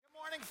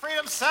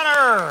Freedom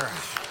Center.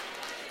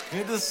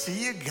 Good to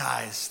see you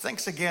guys.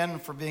 Thanks again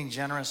for being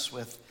generous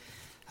with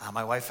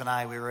my wife and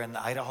I. We were in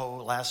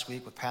Idaho last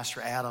week with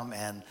Pastor Adam,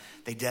 and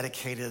they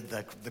dedicated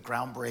the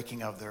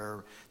groundbreaking of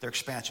their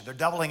expansion. They're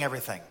doubling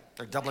everything.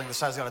 They're doubling the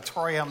size of the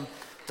auditorium,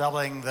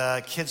 doubling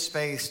the kids'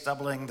 space,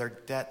 doubling their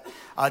debt,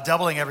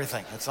 doubling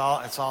everything. It's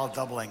all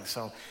doubling.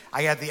 So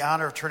I had the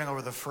honor of turning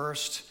over the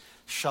first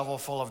shovel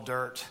full of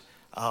dirt,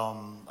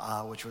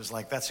 which was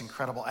like, that's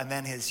incredible. And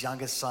then his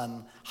youngest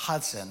son,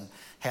 Hudson,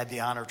 had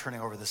the honor of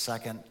turning over the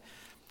second,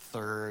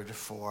 third,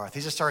 fourth. He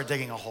just started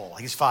digging a hole.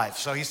 He's 5,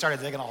 so he started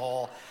digging a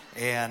hole,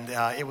 and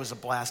it was a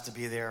blast to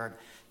be there.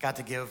 Got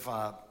to give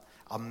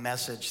a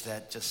message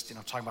that just,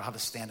 talking about how to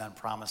stand on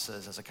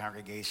promises as a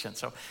congregation.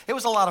 So it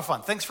was a lot of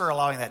fun. Thanks for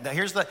allowing that. Now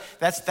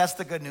that's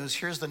the good news.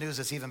 Here's the news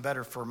that's even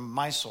better for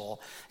my soul,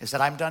 is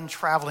that I'm done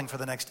traveling for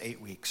the next 8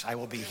 weeks. I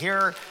will be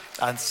here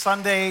on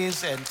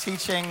Sundays and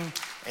teaching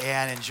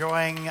and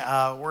enjoying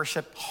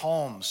worship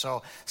home.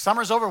 So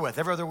summer's over with.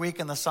 Every other week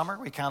in the summer,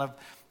 we kind of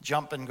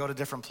jump and go to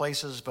different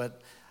places,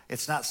 but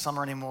it's not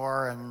summer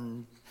anymore.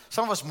 And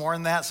some of us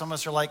mourn that. Some of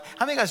us are like,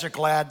 how many of you guys are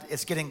glad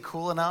it's getting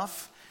cool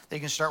enough that you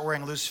can start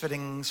wearing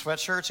loose-fitting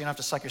sweatshirts? You don't have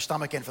to suck your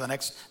stomach in for the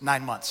next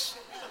 9 months.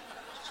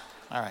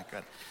 All right,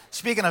 good.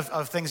 Speaking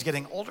of things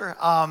getting older,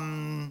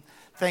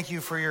 thank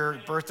you for your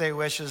birthday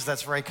wishes.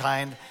 That's very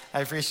kind. I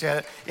appreciate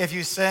it. If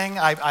you sing,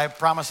 I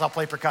promise I'll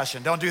play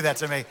percussion. Don't do that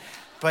to me.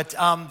 But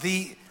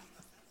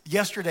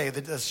yesterday,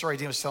 the story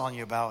Dean was telling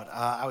you about,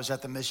 I was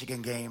at the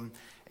Michigan game,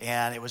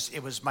 and it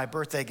was my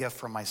birthday gift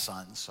from my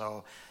son.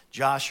 So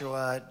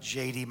Joshua,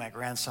 JD, my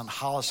grandson,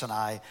 Hollis, and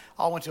I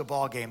all went to a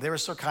ball game. They were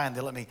so kind, they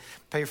let me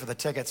pay for the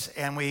tickets.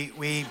 And we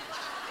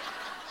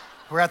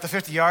were at the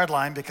 50-yard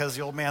line because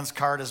the old man's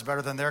card is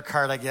better than their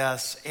card, I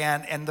guess.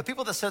 And the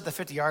people that sit at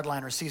the 50-yard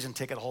line are season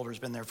ticket holders,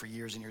 been there for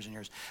years and years and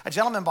years. A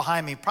gentleman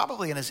behind me,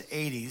 probably in his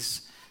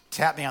 80s,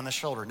 tapped me on the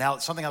shoulder. Now,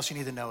 something else you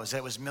need to know is that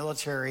it was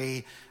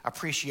Military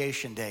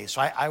Appreciation Day.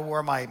 So I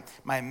wore my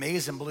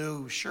maize and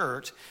blue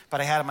shirt, but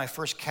I had my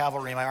 1st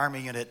Cavalry, my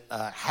Army unit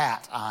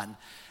hat on.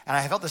 And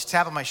I felt this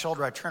tap on my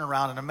shoulder. I turned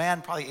around, and a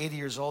man, probably 80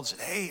 years old, said,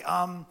 "Hey,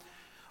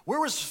 where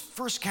was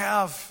 1st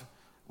Cav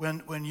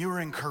when you were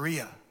in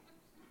Korea?"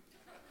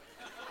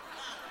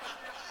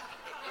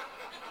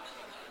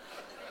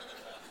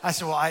 I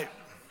said, well,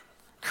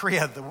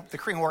 Korea, the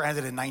Korean War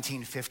ended in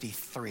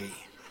 1953.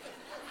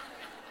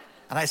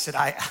 And I said,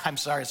 I'm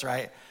sorry,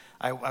 sir,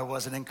 I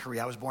wasn't in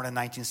Korea. I was born in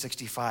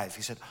 1965.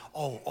 He said,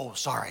 oh,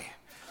 sorry.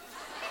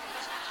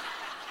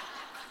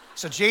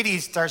 So JD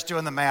starts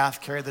doing the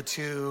math, carry the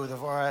 2, the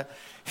 4.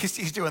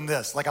 He's doing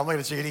this. Like, I'm looking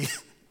at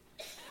JD.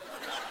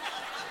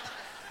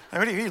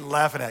 What are you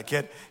laughing at,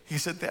 kid? He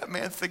said, that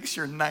man thinks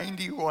you're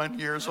 91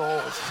 years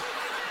old.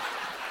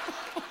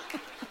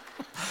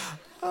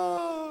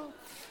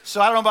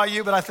 So I don't know about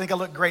you, but I think I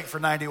look great for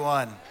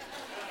 91.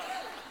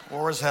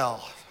 War as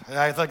hell.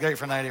 I look great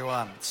for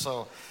 91.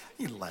 So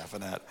you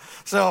laughing at.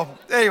 So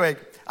anyway,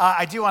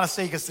 I do want to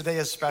say, because today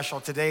is special.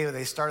 Today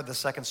they started the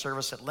second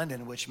service at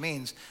Linden, which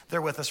means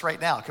they're with us right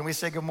now. Can we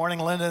say good morning,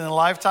 Linden, in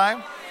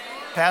Lifetime?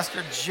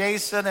 Pastor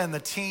Jason and the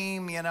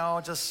team,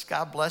 just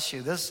God bless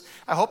you.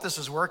 I hope this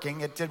is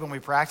working. It did when we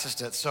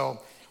practiced it.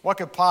 So what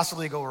could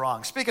possibly go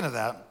wrong? Speaking of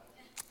that,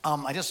 we're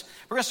going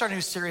to start a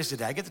new series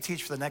today. I get to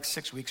teach for the next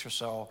 6 weeks or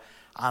so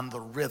on the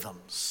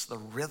rhythms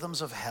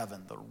of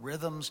heaven, the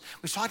rhythms.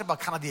 We've talked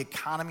about kind of the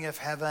economy of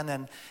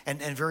heaven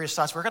and various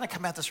thoughts. We're going to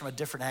come at this from a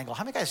different angle.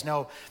 How many guys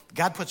know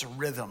God puts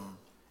rhythm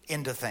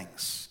into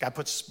things? God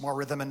puts more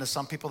rhythm into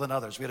some people than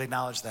others. We'd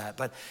acknowledge that.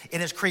 But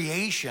in his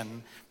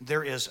creation,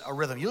 there is a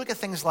rhythm. You look at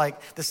things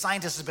like the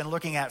scientists have been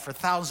looking at for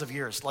thousands of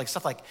years, like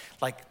stuff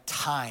like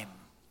time.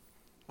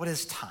 What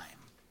is time?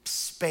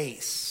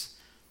 Space.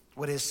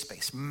 What is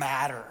space?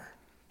 Matter.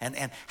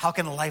 And how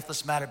can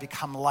lifeless matter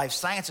become life?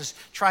 Science has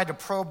tried to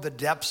probe the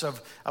depths of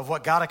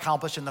what God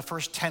accomplished in the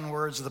first 10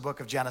 words of the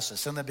book of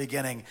Genesis. In the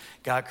beginning,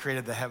 God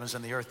created the heavens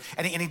and the earth.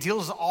 And he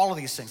deals with all of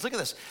these things. Look at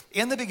this.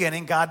 In the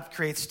beginning, God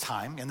creates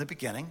time. In the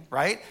beginning,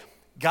 right?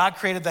 God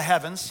created the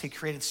heavens. He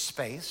created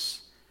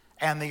space.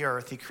 And the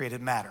earth. He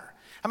created matter.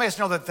 How many of us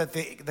know that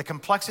the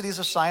complexities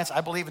of science,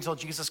 I believe until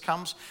Jesus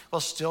comes, will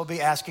still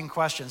be asking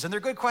questions. And they're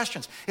good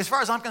questions. As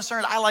far as I'm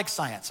concerned, I like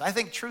science. I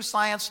think true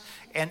science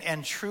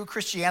and true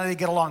Christianity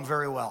get along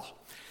very well.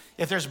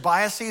 If there's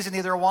biases in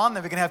either one,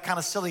 then we can have kind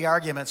of silly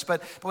arguments.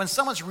 But when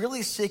someone's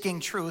really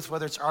seeking truth,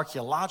 whether it's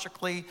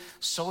archaeologically,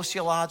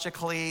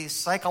 sociologically,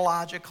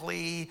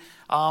 psychologically,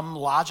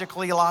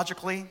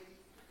 logically,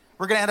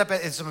 we're going to end up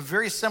at some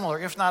very similar,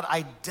 if not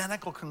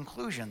identical,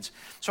 conclusions.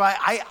 So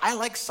I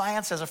like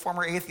science as a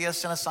former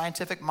atheist and a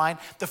scientific mind.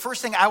 The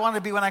first thing I wanted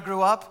to be when I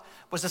grew up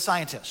was a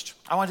scientist.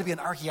 I wanted to be an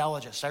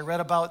archaeologist. I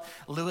read about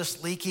Louis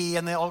Leakey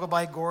and the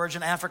Ongabay Gorge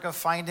in Africa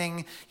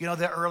finding,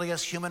 the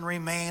earliest human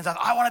remains.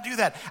 I want to do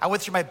that. I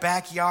went through my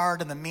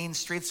backyard and the mean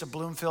streets of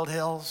Bloomfield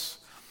Hills.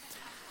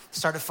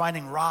 started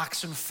finding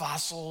rocks and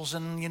fossils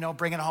and,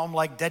 bringing home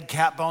like dead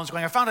cat bones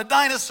going, I found a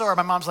dinosaur.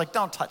 My mom's like,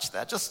 don't touch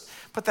that. Just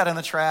put that in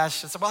the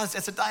trash.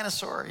 It's a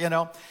dinosaur,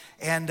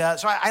 And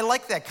so I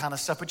like that kind of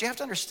stuff. But you have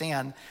to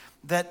understand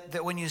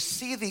that when you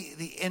see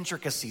the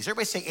intricacies,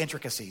 everybody say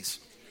intricacies.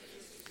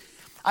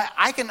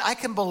 I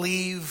can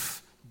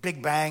believe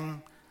Big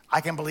Bang.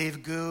 I can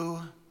believe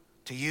goo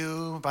to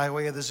you by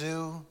way of the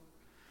zoo.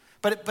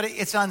 But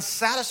it's an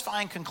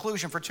unsatisfying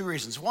conclusion for two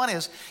reasons. One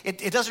is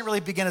it doesn't really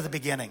begin at the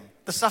beginning.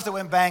 The stuff that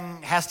went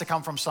bang has to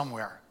come from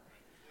somewhere.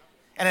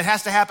 And it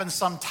has to happen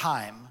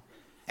sometime.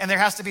 And there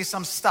has to be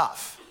some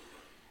stuff.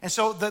 And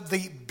so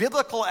the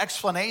biblical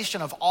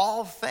explanation of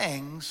all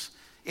things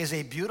is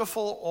a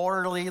beautiful,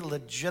 orderly,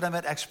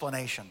 legitimate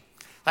explanation.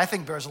 I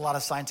think bears a lot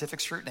of scientific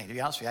scrutiny, to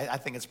be honest with you. I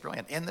think it's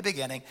brilliant. In the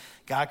beginning,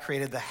 God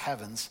created the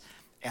heavens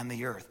and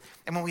the earth.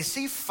 And when we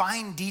see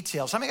fine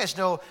details, how many of you guys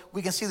know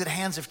we can see that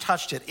hands have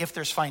touched it if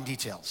there's fine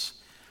details?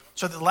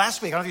 So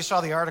last week, I don't know if you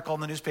saw the article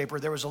in the newspaper,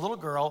 there was a little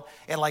girl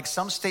at like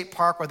some state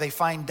park where they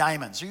find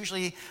diamonds. They're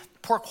usually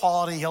poor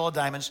quality yellow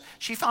diamonds.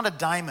 She found a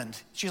diamond.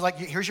 She's like,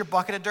 here's your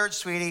bucket of dirt,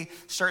 sweetie.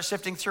 Start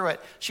sifting through it.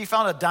 She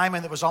found a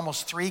diamond that was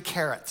almost 3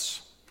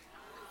 carats.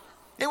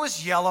 It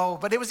was yellow,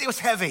 but it was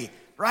heavy,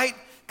 right?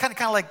 Kind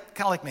of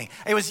like me.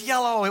 It was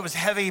yellow, it was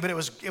heavy, but it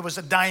was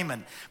a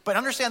diamond. But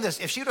understand this,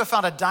 if she would have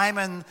found a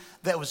diamond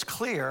that was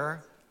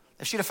clear,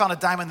 if she'd have found a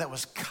diamond that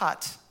was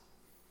cut,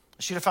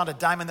 if she'd have found a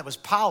diamond that was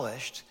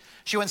polished,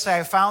 she wouldn't say,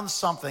 I found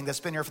something that's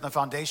been here from the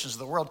foundations of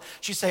the world.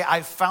 She'd say,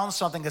 I found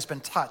something that's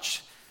been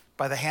touched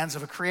by the hands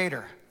of a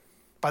creator,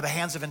 by the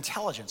hands of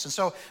intelligence. And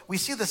so we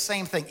see the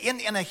same thing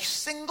in a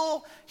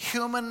single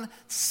human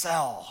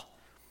cell.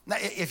 Now,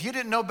 if you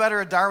didn't know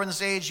better at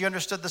Darwin's age, you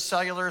understood the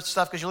cellular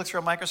stuff because you looked through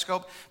a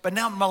microscope. But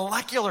now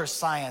molecular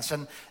science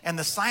and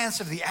the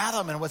science of the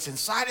atom and what's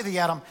inside of the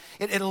atom,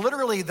 it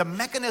literally, the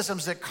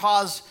mechanisms that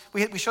cause,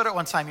 we showed it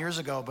one time years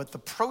ago, but the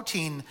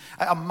protein,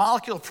 a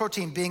molecule of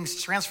protein being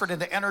transferred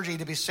into energy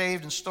to be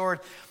saved and stored,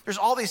 there's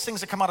all these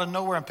things that come out of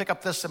nowhere and pick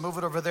up this and move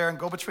it over there and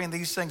go between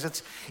these things.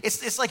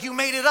 It's like you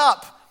made it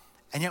up,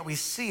 and yet we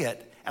see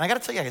it. And I got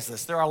to tell you guys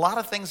this, there are a lot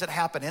of things that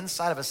happen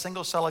inside of a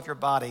single cell of your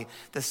body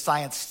that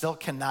science still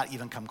cannot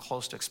even come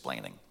close to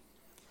explaining.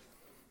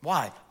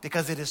 Why?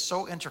 Because it is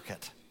so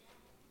intricate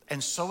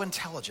and so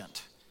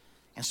intelligent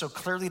and so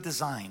clearly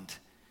designed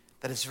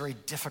that it's very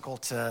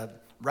difficult to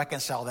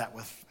reconcile that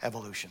with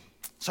evolution.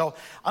 So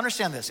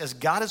understand this, as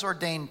God has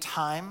ordained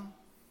time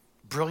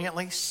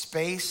brilliantly,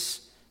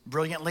 space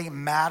brilliantly,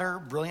 matter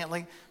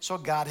brilliantly, so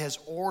God has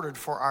ordered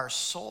for our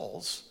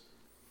souls,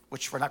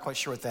 which we're not quite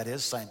sure what that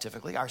is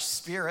scientifically, our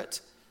spirit,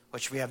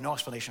 which we have no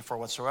explanation for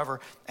whatsoever,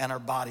 and our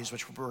bodies,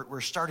 which we're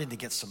starting to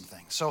get some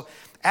things. So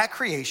at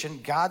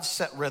creation, God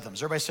set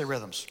rhythms. Everybody say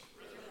rhythms.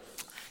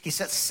 He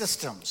set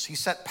systems. He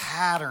set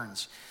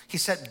patterns. He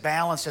set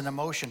balance and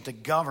emotion to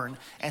govern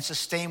and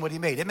sustain what he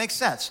made. It makes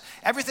sense.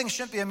 Everything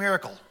shouldn't be a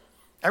miracle.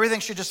 Everything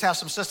should just have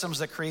some systems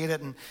that create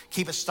it and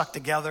keep it stuck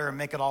together and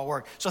make it all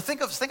work. So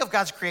think of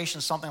God's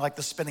creation something like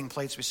the spinning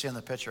plates we see in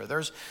the picture.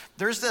 There's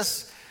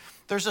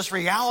this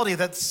reality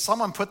that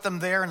someone put them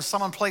there and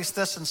someone placed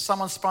this and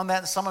someone spun that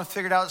and someone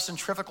figured out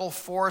centrifugal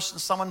force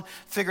and someone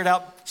figured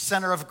out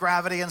center of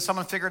gravity and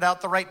someone figured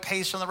out the right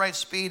pace and the right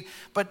speed.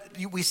 But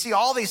we see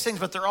all these things,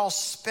 but they're all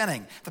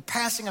spinning. The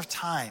passing of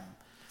time,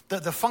 the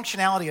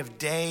functionality of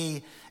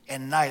day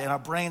and night, and our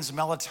brain's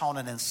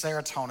melatonin and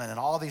serotonin and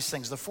all these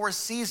things, the 4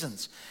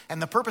 seasons and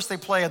the purpose they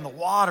play in the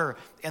water,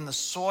 in the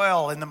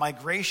soil, in the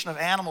migration of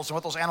animals and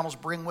what those animals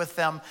bring with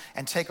them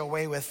and take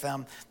away with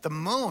them, the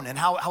moon and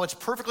how it's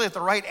perfectly at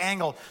the right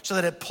angle so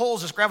that it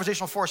pulls, this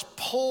gravitational force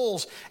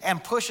pulls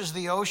and pushes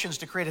the oceans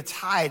to create a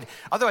tide.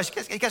 Otherwise,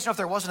 you guys know if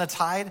there wasn't a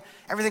tide,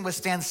 everything would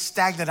stand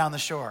stagnant on the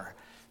shore.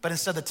 But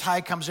instead the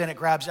tide comes in, it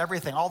grabs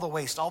everything, all the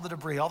waste, all the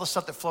debris, all the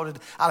stuff that floated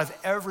out of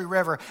every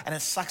river, and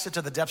it sucks it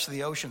to the depths of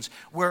the oceans,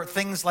 where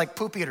things like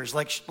poop eaters,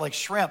 like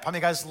shrimp. How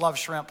many guys love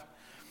shrimp?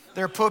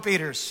 They're poop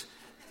eaters.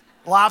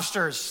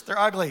 Lobsters, they're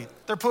ugly.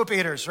 They're poop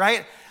eaters,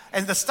 right?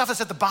 And the stuff that's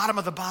at the bottom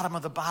of the bottom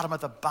of the bottom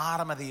of the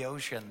bottom of the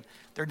ocean,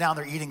 they're down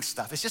there eating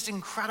stuff. It's just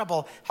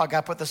incredible how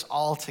God put this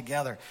all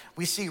together.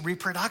 We see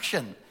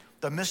reproduction,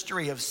 the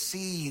mystery of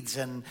seeds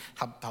and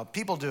how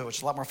people do it, which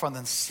is a lot more fun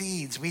than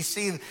seeds. We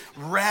see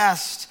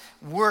rest,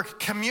 work,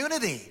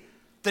 community,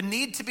 the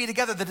need to be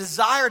together, the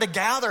desire to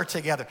gather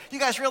together. You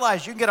guys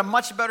realize you can get a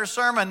much better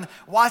sermon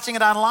watching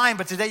it online,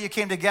 but today you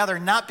came together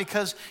not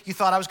because you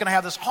thought I was going to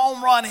have this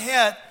home run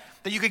hit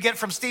that you could get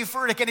from Steve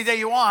Furtick any day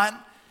you want.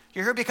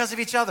 You're here because of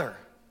each other.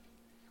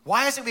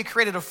 Why is it we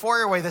created a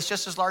foyerway that's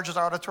just as large as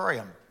our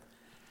auditorium?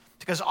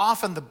 Because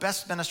often the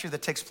best ministry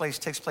that takes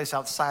place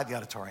outside the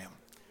auditorium.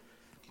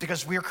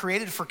 Because we are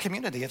created for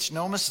community. It's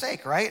no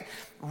mistake, right?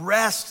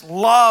 Rest,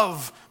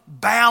 love,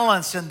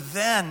 balance, and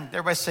then,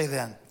 everybody say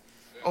then.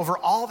 Over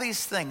all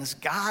these things,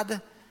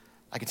 God,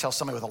 I can tell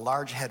somebody with a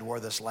large head wore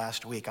this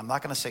last week. I'm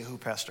not going to say who,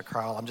 Pastor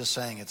Carl. I'm just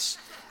saying it's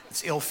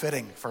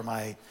ill-fitting for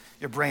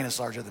your brain is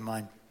larger than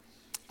mine.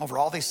 Over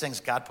all these things,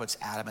 God puts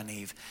Adam and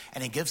Eve,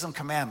 and he gives them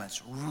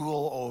commandments,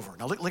 rule over.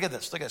 Now look at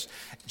this, look at this.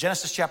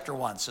 Genesis chapter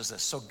 1 says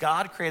this. So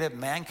God created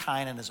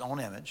mankind in his own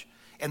image.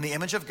 In the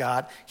image of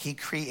God, he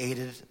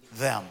created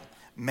them.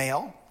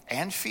 Male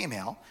and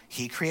female,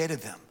 he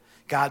created them.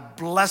 God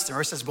blessed them,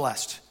 or it says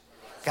blessed.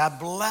 God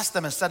blessed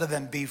them and said to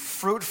them, be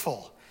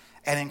fruitful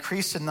and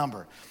increase in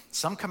number.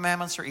 Some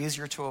commandments are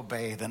easier to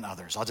obey than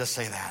others. I'll just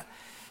say that.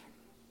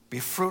 Be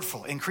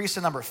fruitful, increase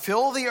in number,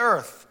 fill the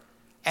earth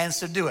and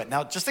subdue it.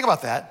 Now, just think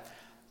about that.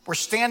 We're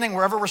standing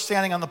wherever we're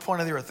standing on the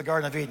point of the earth, the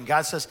Garden of Eden.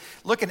 God says,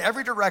 look in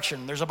every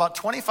direction. There's about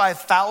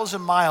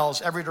 25,000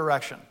 miles every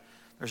direction.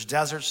 There's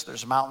deserts,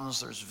 there's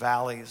mountains, there's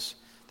valleys,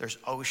 there's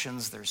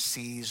oceans, there's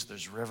seas,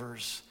 there's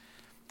rivers.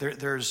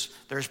 There's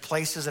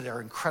places that are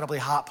incredibly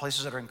hot,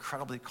 places that are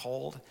incredibly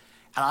cold.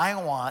 And I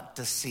want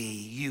to see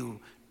you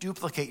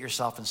duplicate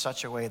yourself in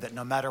such a way that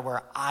no matter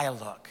where I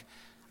look,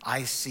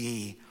 I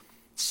see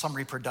some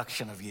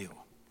reproduction of you.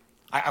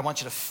 I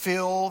want you to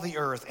fill the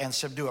earth and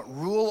subdue it.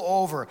 Rule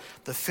over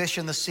the fish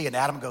in the sea. And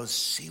Adam goes,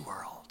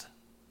 SeaWorld.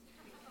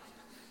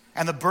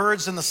 And the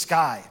birds in the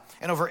sky.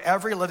 And over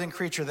every living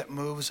creature that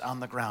moves on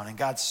the ground. And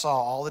God saw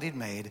all that he'd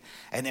made.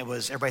 And it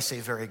was, everybody say,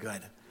 very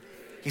good.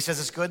 He says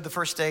it's good the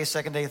first day,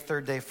 second day,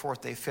 third day,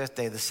 fourth day, fifth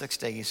day. The sixth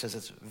day, he says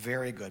it's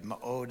very good.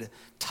 Ma'od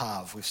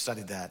tav. We've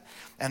studied that.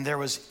 And there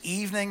was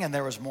evening and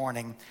there was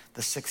morning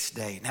the sixth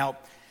day. Now,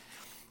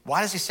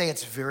 why does he say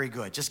it's very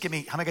good? Just give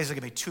me, how many guys will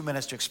give me 2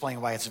 minutes to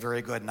explain why it's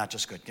very good, not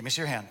just good? Give me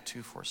your hand.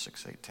 2, 4,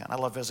 6, 8, 10. I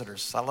love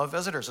visitors.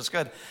 It's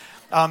good.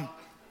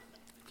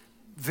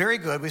 Very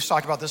good. We've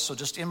talked about this, so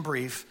just in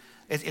brief.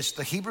 It's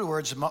the Hebrew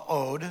words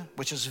ma'od,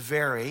 which is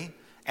very,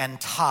 and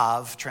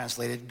tav,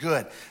 translated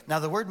good. Now,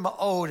 the word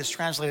ma'od is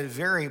translated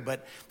very,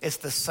 but it's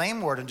the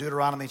same word in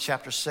Deuteronomy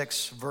chapter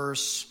 6,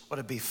 verse, what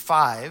would it be,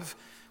 5,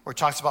 where it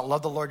talks about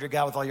love the Lord your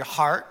God with all your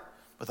heart,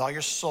 with all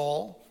your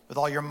soul, with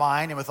all your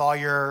mind, and with all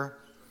your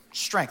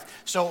strength.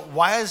 So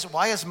why is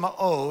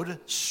ma'od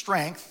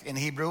strength in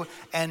Hebrew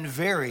and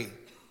very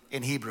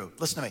in Hebrew?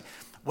 Listen to me.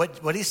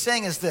 What he's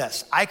saying is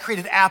this. I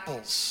created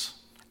apples,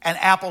 and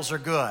apples are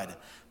good.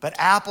 But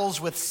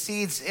apples with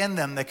seeds in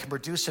them that can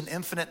produce an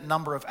infinite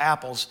number of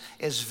apples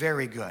is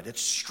very good.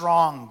 It's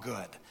strong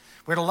good.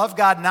 We're to love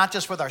God not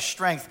just with our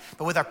strength,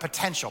 but with our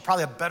potential.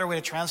 Probably a better way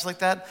to translate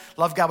that.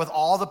 Love God with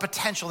all the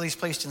potential he's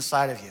placed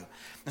inside of you.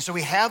 And so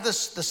we have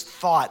this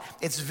thought.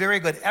 It's very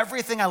good.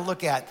 Everything I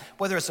look at,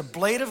 whether it's a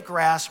blade of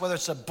grass, whether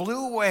it's a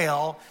blue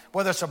whale,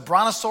 whether it's a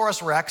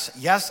Brontosaurus Rex.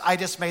 Yes, I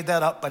just made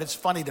that up, but it's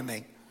funny to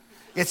me.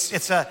 It's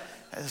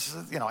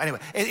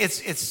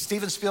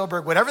Steven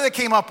Spielberg, whatever they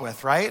came up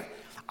with, right?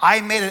 I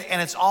made it,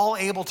 and it's all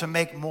able to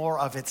make more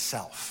of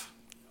itself.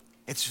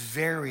 It's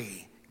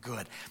very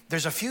good.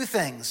 There's a few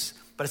things,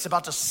 but it's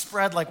about to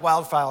spread like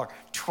wildfire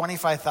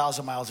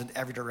 25,000 miles in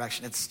every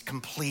direction. It's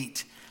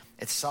complete.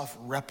 It's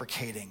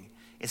self-replicating.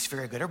 It's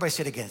very good. Everybody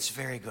say it again. It's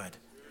very good.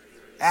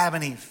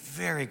 Adam and Eve,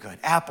 very good.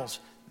 Apples,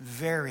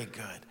 very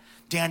good.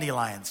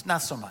 Dandelions,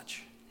 not so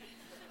much.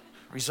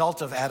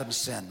 Result of Adam's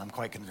sin, I'm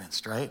quite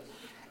convinced, right?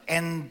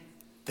 And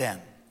then,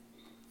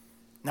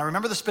 now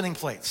remember the spinning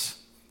plates.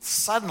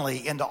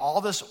 Suddenly, into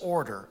all this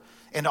order,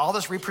 into all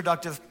this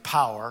reproductive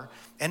power,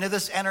 into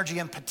this energy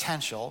and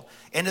potential,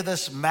 into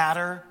this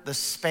matter, this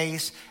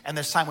space, and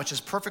this time, which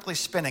is perfectly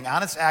spinning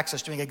on its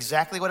axis, doing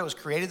exactly what it was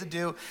created to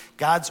do.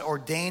 God's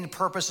ordained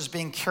purpose is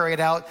being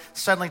carried out.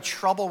 Suddenly,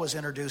 trouble was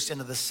introduced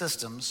into the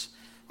systems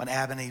when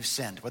Adam and Eve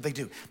sinned. What did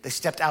they do? They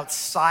stepped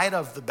outside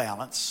of the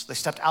balance. They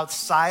stepped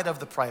outside of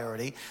the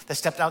priority. They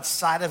stepped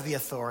outside of the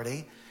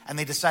authority. And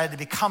they decided to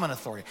become an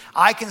authority.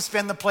 I can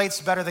spin the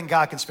plates better than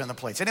God can spin the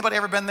plates. Anybody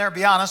ever been there?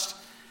 Be honest.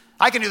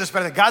 I can do this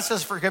better than God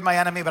says, forgive my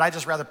enemy, but I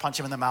just rather punch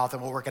him in the mouth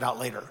and we'll work it out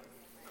later.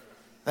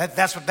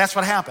 That's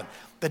what happened.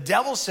 The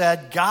devil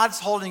said, God's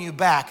holding you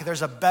back.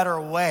 There's a better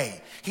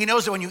way. He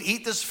knows that when you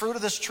eat this fruit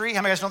of this tree,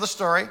 how many of you guys know the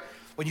story?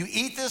 When you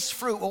eat this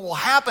fruit, what will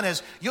happen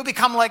is you'll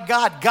become like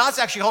God. God's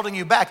actually holding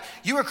you back.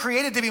 You were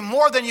created to be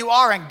more than you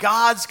are, and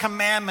God's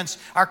commandments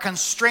are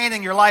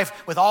constraining your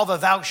life with all the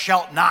thou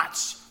shalt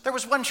nots. There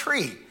was one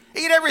tree.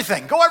 Eat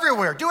everything. Go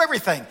everywhere. Do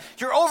everything.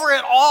 You're over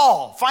it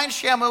all. Find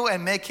Shamu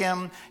and make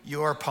him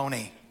your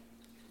pony.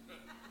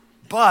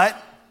 But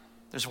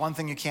there's one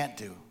thing you can't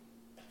do.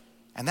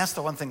 And that's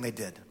the one thing they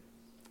did.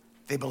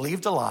 They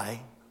believed a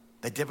lie.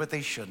 They did what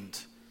they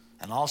shouldn't.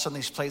 And all of a sudden,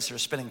 these plates that are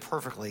spinning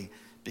perfectly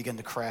begin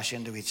to crash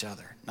into each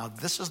other. Now,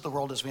 this is the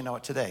world as we know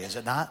it today, is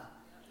it not?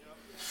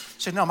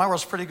 Say, no, my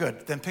world's pretty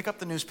good. Then pick up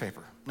the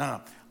newspaper.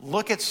 No.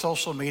 Look at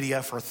social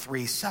media for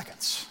 3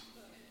 seconds.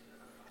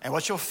 And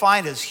what you'll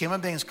find is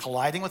human beings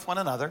colliding with one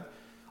another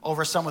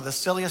over some of the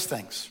silliest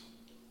things.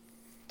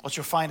 What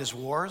you'll find is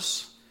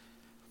wars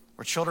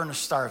where children are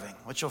starving.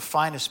 What you'll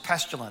find is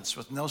pestilence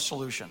with no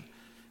solution.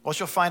 What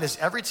you'll find is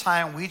every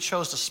time we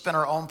chose to spin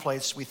our own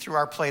plates, we threw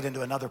our plate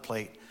into another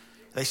plate.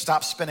 They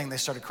stopped spinning, they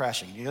started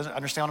crashing. You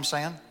understand what I'm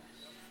saying?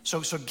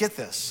 So get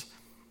this.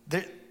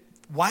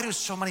 Why do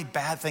so many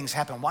bad things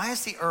happen? Why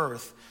is the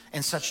earth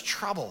in such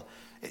trouble?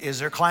 Is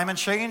there climate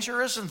change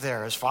or isn't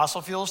there? Is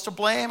fossil fuels to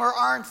blame or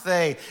aren't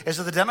they? Is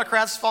it the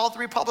Democrats' fault, the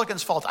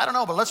Republicans' fault? I don't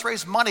know, but let's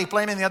raise money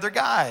blaming the other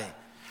guy.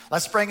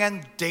 Let's bring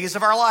in Days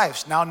of Our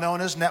Lives, now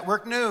known as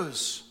Network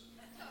News.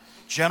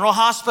 General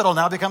Hospital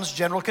now becomes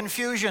General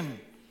Confusion.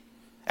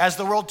 As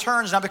the world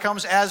turns, now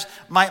becomes as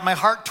my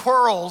heart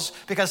twirls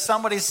because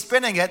somebody's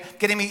spinning it,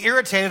 getting me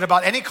irritated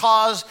about any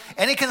cause,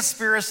 any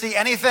conspiracy,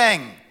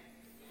 anything.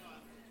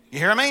 You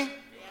hear me? Yes.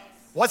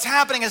 What's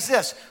happening is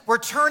this. We're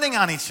turning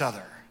on each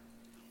other.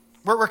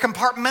 We're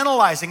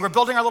compartmentalizing. We're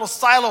building our little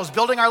silos,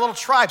 building our little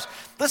tribes.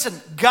 Listen,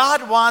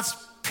 God wants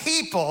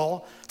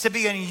people to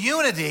be in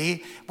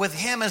unity with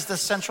him as the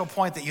central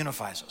point that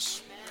unifies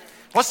us.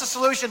 What's the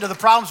solution to the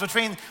problems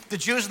between the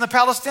Jews and the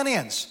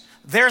Palestinians?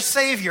 Their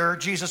Savior,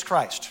 Jesus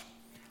Christ.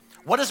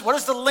 What is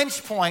the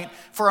lynch point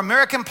for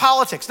American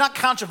politics? Not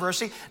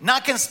controversy,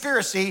 not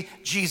conspiracy,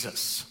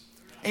 Jesus.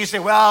 And you say,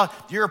 well,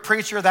 you're a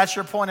preacher, that's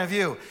your point of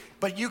view.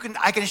 But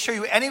I can show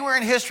you anywhere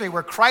in history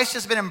where Christ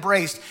has been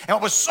embraced, and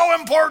what was so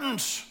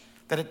important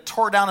that it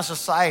tore down a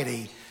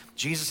society,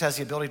 Jesus has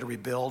the ability to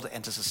rebuild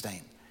and to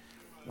sustain.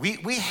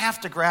 We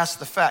have to grasp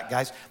the fact,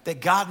 guys,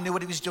 that God knew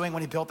what he was doing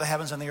when he built the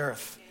heavens and the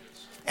earth.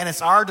 And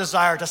it's our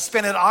desire to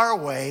spin it our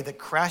way that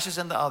crashes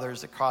into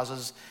others, that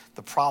causes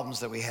the problems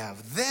that we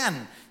have.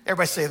 Then,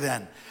 everybody say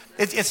then.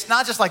 It's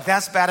not just like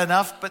that's bad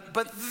enough,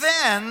 but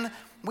then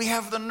we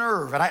have the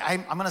nerve. And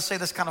I'm going to say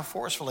this kind of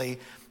forcefully,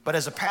 but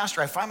as a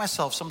pastor, I find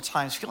myself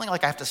sometimes feeling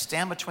like I have to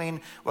stand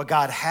between what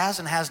God has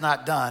and has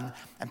not done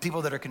and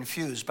people that are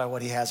confused by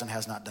what he has and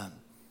has not done.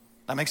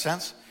 That makes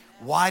sense?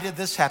 Why did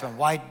this happen?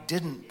 Why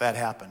didn't that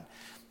happen?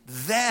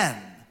 Then,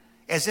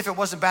 as if it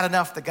wasn't bad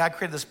enough that God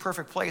created this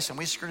perfect place and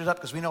we screwed it up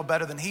because we know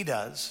better than he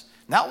does,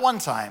 not one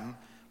time,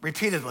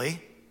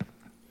 repeatedly,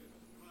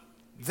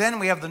 then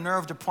we have the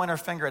nerve to point our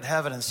finger at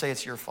heaven and say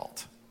it's your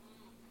fault.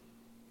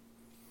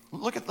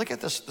 Look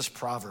at this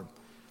proverb.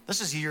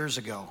 This is years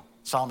ago.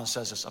 Solomon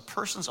says this, a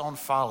person's own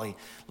folly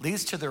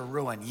leads to their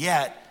ruin,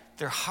 yet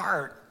their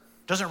heart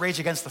doesn't rage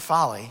against the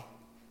folly,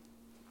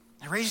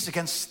 it rages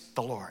against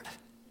the Lord.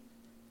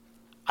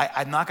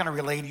 I'm not going to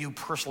relay to you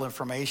personal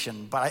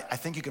information, but I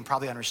think you can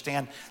probably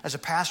understand. As a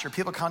pastor,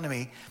 people come to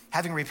me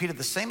having repeated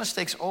the same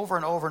mistakes over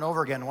and over and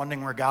over again,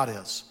 wondering where God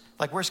is.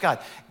 Like, where's God?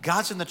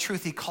 God's in the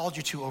truth he called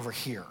you to over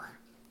here.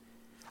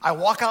 I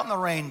walk out in the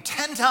rain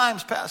 10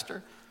 times,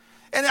 Pastor,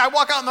 and I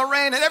walk out in the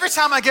rain, and every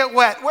time I get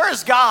wet, where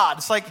is God?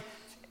 It's like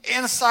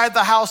inside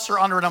the house or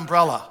under an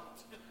umbrella.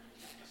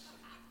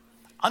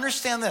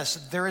 Understand this,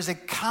 there is a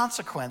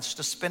consequence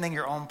to spinning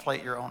your own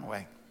plate your own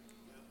way.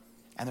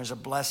 And there's a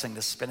blessing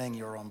to spinning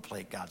your own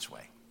plate God's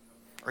way.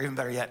 Or even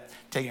better yet,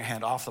 taking your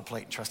hand off the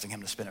plate and trusting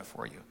him to spin it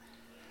for you.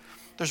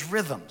 There's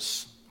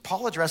rhythms.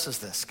 Paul addresses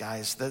this,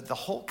 guys, the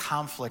whole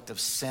conflict of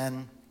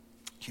sin,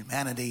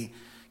 humanity,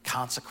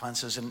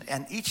 consequences.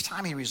 And each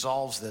time he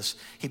resolves this,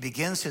 he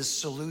begins his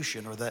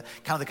solution or the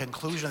kind of the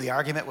conclusion of the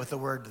argument with the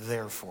word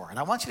therefore. And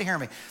I want you to hear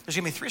me. There's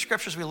going to be 3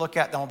 scriptures we look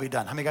at, then we'll be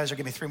done. How many guys are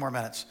giving me 3 more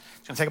minutes?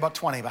 It's going to take about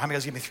 20, but how many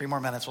guys give me 3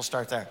 more minutes? We'll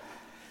start there.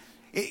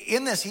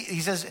 In this, he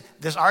says,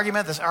 this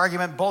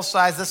argument, both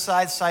sides, this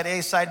side, side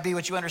A, side B,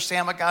 what you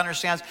understand, what God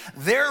understands.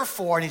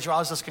 Therefore, and he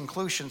draws this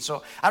conclusion.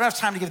 So I don't have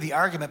time to give the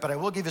argument, but I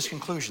will give this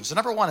conclusion. So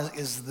number 1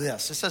 is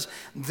this. It says,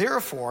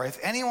 therefore, if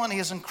anyone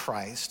is in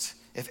Christ,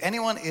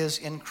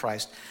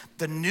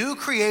 the new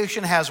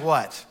creation has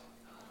what?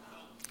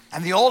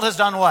 And the old has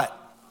done what?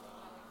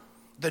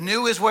 The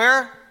new is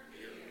where?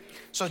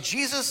 So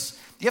Jesus,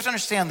 you have to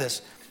understand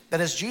this,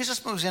 that as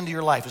Jesus moves into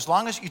your life, as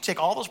long as you take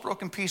all those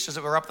broken pieces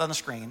that were up on the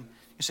screen,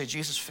 you say,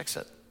 Jesus, fix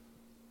it,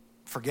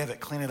 forgive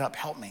it, clean it up,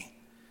 help me.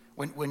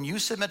 When you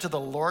submit to the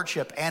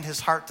lordship and his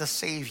heart to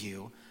save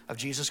you of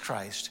Jesus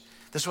Christ,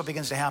 this is what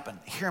begins to happen.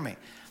 Hear me.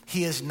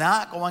 He is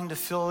not going to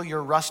fill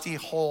your rusty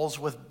holes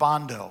with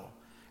Bondo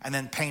and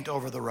then paint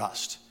over the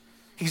rust.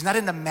 He's not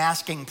into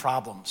masking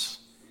problems.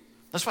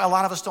 That's why a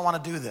lot of us don't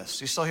want to do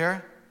this. You still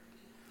here?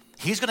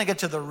 He's going to get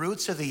to the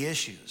roots of the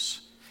issues.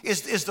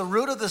 Is the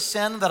root of the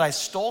sin that I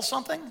stole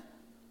something?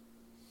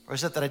 Or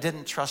is it that I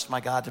didn't trust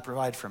my God to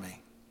provide for me?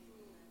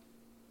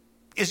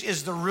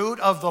 Is the root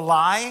of the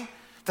lie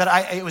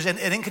that it was an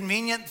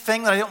inconvenient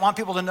thing that I didn't want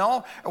people to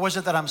know? Or was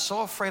it that I'm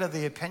so afraid of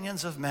the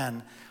opinions of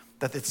men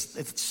that it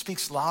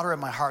speaks louder in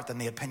my heart than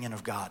the opinion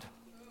of God?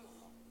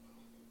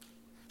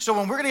 So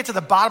when we're going to get to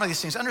the bottom of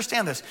these things,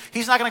 understand this.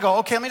 He's not going to go,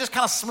 okay, let me just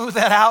kind of smooth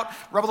that out,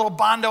 rub a little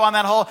Bondo on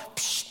that hole,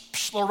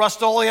 little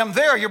Rust-Oleum,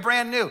 there, you're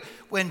brand new.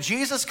 When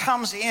Jesus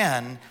comes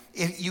in,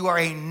 you are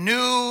a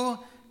new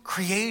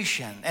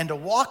creation. And to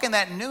walk in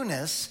that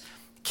newness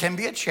can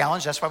be a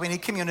challenge. That's why we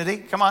need community.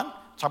 Come on,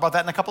 talk about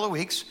that in a couple of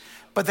weeks.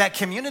 But that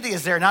community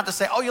is there not to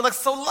say, oh, you look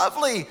so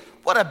lovely.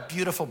 What a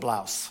beautiful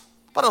blouse.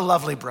 What a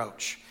lovely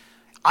brooch.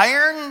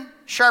 Iron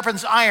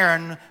sharpens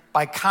iron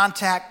by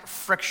contact,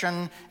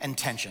 friction, and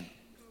tension.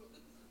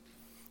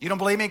 You don't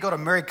believe me? Go to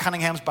Mary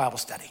Cunningham's Bible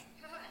study.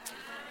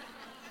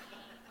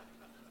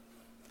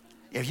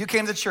 If you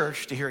came to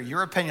church to hear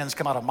your opinions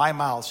come out of my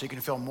mouth so you can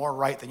feel more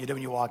right than you did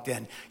when you walked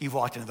in, you've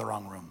walked into the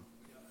wrong room.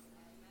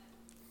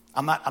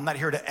 I'm not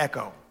here to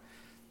echo.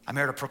 I'm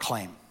here to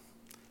proclaim.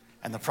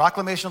 And the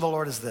proclamation of the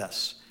Lord is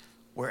this: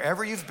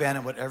 wherever you've been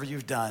and whatever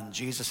you've done,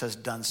 Jesus has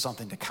done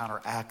something to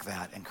counteract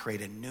that and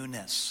create a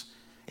newness,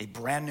 a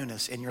brand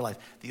newness in your life.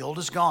 The old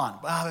is gone.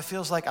 Wow, it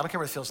feels like, I don't care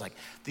what it feels like.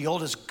 The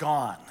old is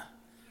gone.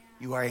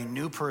 You are a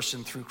new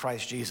person through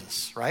Christ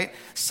Jesus, right?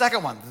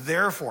 Second one,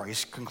 therefore.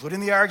 He's concluding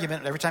the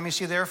argument. Every time you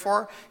see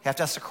therefore, you have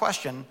to ask the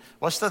question,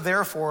 what's the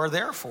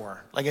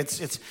therefore? Like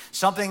it's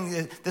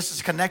something, this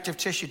is connective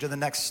tissue to the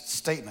next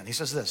statement. He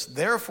says this: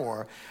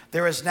 therefore,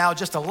 there is now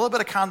just a little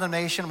bit of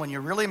condemnation when you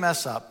really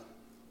mess up.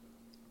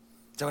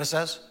 Is that what it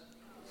says?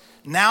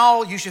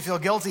 Now you should feel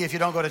guilty if you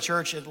don't go to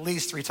church at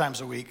least 3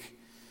 times a week.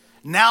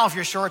 Now if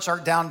your shorts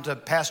aren't down to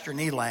past your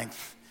knee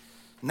length.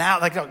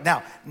 Now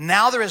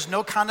there is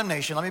no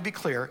condemnation. Let me be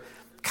clear.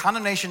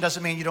 Condemnation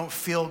doesn't mean you don't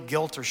feel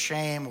guilt or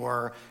shame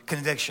or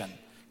conviction.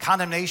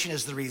 Condemnation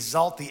is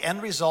the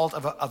end result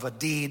of a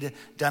deed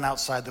done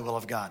outside the will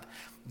of God.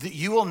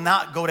 You will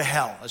not go to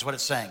hell, is what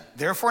it's saying.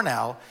 Therefore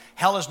now,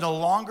 hell is no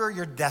longer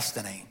your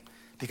destiny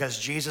because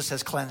Jesus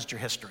has cleansed your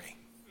history.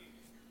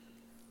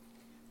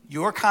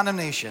 Your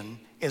condemnation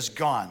is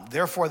gone.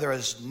 Therefore, there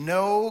is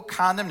no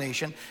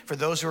condemnation for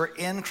those who are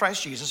in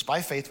Christ Jesus.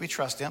 By faith, we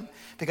trust him.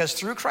 Because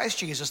through Christ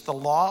Jesus, the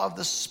law of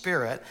the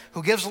Spirit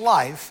who gives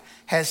life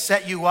has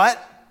set you what?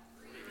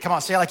 Free. Come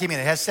on, say it like you mean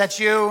it. Has set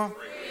you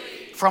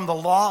free from the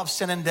law of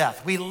sin and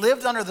death. We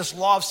lived under this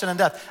law of sin and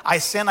death. I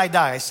sin, I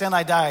die. I sin,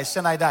 I die. I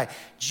sin, I die.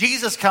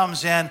 Jesus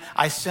comes in.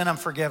 I sin, I'm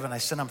forgiven. I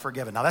sin, I'm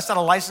forgiven. Now, that's not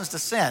a license to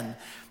sin.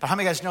 But how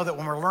many of you guys know that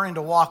when we're learning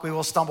to walk, we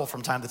will stumble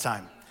from time to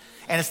time?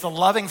 And it's the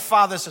loving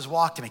Father that says,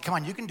 walk to me. Come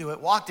on, you can do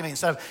it. Walk to me.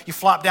 Instead of you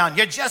flop down.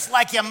 You're just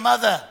like your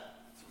mother.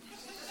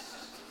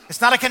 It's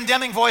not a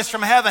condemning voice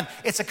from heaven.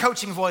 It's a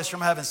coaching voice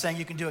from heaven saying,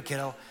 you can do it,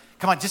 kiddo.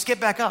 Come on, just get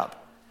back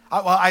up.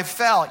 I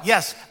fell.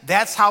 Yes,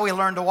 that's how we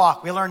learn to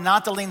walk. We learn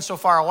not to lean so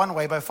far one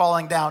way by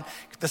falling down.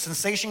 The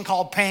sensation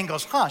called pain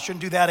goes,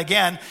 shouldn't do that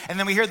again. And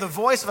then we hear the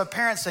voice of a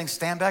parent saying,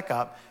 stand back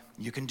up.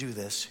 You can do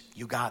this.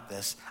 You got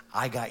this.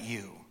 I got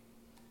you.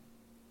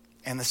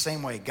 And the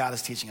same way, God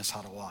is teaching us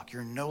how to walk.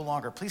 You're no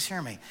longer, please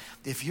hear me,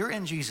 if you're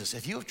in Jesus,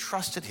 if you have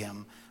trusted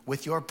him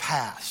with your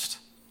past,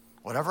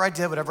 whatever I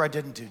did, whatever I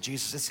didn't do,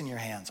 Jesus, it's in your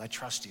hands. I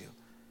trust you.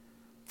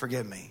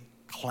 Forgive me.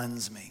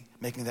 Cleanse me.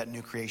 Make me that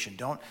new creation.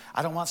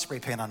 I don't want spray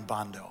paint on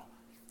Bondo.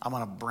 I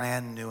want a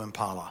brand new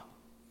Impala.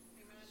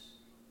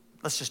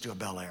 Let's just do a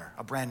Bel Air,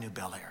 a brand new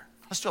Bel Air.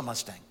 Let's do a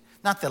Mustang.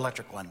 Not the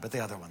electric one, but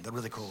the other one, the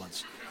really cool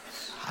ones.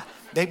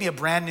 Make me a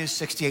brand new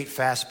 68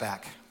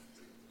 Fastback.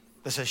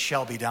 This says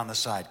Shelby down the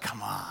side.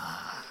 Come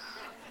on.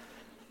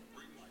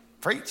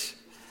 Preach.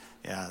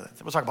 Yeah,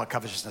 we'll talk about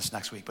covetousness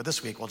next week, but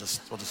this week we'll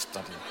just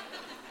stop it.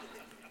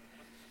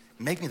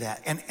 Make me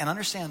that. And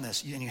understand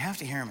this, and you have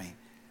to hear me.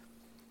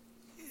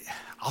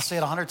 I'll say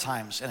it 100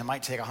 times, and it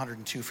might take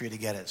 102 for you to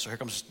get it. So here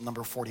comes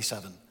number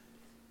 47.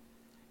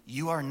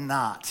 You are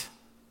not,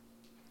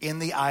 in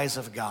the eyes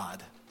of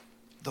God,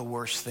 the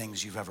worst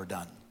things you've ever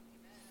done.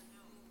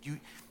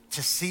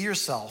 To see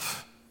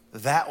yourself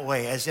that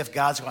way, as if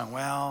God's going,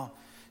 well,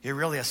 you're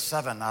really a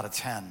 7 out of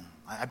 10.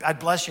 I'd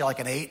bless you like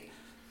an 8,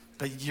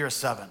 but you're a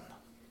 7.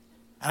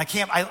 And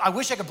I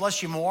wish I could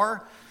bless you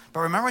more,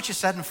 but remember what you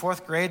said in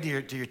 4th grade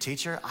to your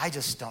teacher? I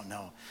just don't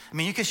know. I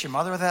mean, you kiss your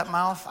mother with that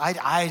mouth?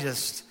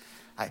 I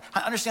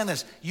understand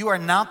this. You are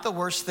not the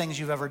worst things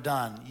you've ever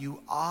done.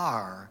 You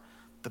are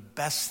the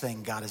best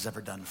thing God has ever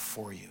done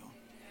for you.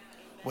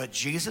 What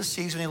Jesus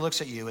sees when he looks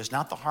at you is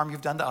not the harm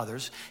you've done to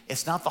others.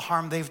 It's not the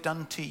harm they've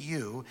done to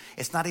you.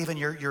 It's not even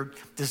your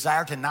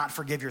desire to not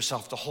forgive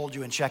yourself, to hold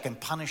you in check and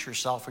punish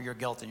yourself for your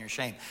guilt and your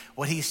shame.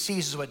 What he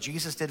sees is what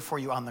Jesus did for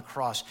you on the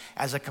cross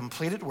as a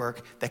completed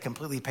work that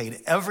completely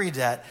paid every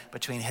debt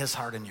between his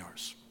heart and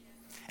yours.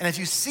 And if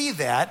you see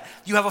that,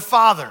 you have a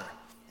father.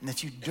 And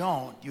if you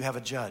don't, you have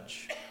a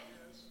judge.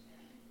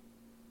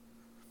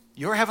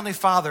 Your heavenly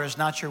Father is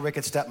not your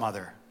wicked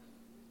stepmother,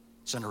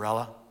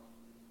 Cinderella.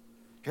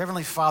 Your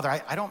heavenly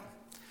Father, I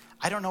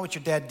don't know what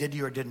your dad did to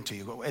you or didn't to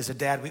you. As a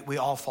dad, we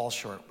all fall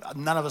short.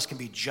 None of us can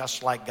be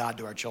just like God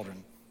to our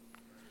children.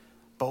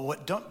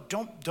 But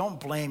don't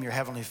blame your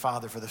heavenly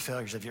Father for the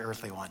failures of your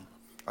earthly one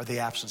or the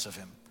absence of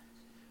him.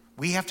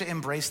 We have to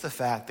embrace the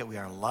fact that we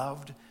are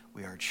loved,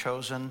 we are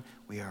chosen,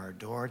 we are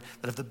adored.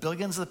 That of the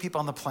billions of the people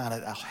on the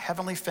planet, a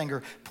heavenly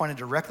finger pointed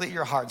directly at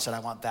your heart and said, I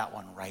want that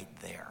one right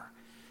there.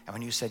 And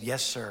when you said,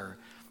 yes, sir,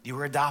 you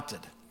were adopted.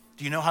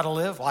 Do you know how to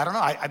live? Well, I don't know.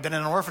 I've been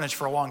in an orphanage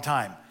for a long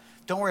time.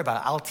 Don't worry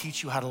about it. I'll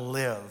teach you how to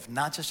live,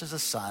 not just as a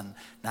son,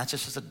 not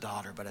just as a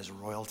daughter, but as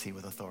royalty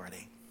with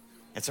authority.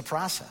 It's a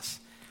process.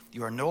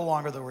 You are no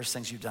longer the worst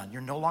things you've done.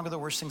 You're no longer the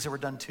worst things that were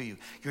done to you.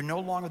 You're no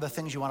longer the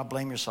things you want to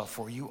blame yourself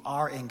for. You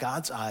are, in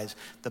God's eyes,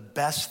 the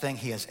best thing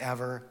he has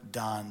ever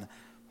done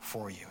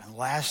for you. And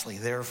lastly,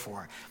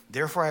 therefore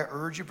I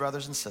urge you,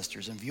 brothers and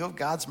sisters, in view of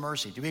God's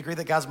mercy. Do we agree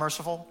that God's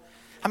merciful?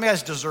 How many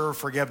guys deserve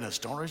forgiveness?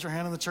 Don't raise your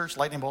hand in the church.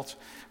 Lightning bolts,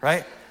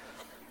 right?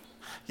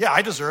 Yeah,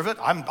 I deserve it.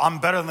 I'm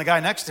better than the guy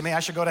next to me.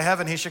 I should go to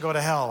heaven. He should go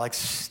to hell. Like,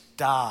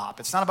 stop.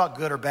 It's not about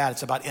good or bad.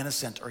 It's about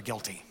innocent or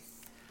guilty.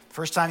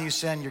 First time you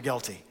sin, you're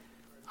guilty.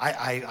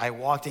 I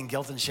walked in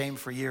guilt and shame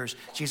for years.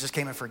 Jesus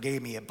came and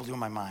forgave me. It blew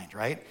my mind,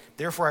 right?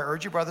 Therefore, I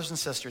urge you, brothers and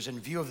sisters, in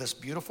view of this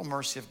beautiful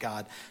mercy of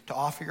God, to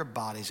offer your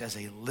bodies as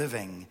a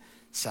living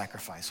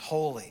sacrifice,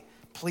 holy,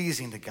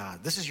 pleasing to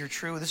God. This is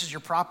your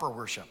proper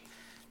worship.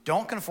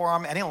 Don't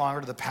conform any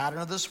longer to the pattern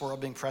of this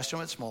world, being pressed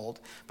into its mold,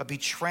 but be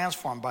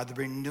transformed by the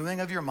renewing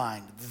of your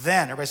mind.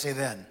 Then, everybody say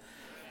then.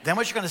 Then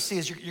what you're going to see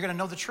is you're going to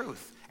know the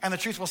truth, and the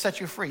truth will set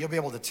you free. You'll be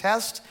able to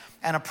test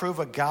and approve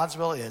what God's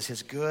will is,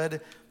 his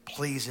good,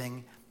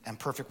 pleasing, and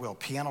perfect will.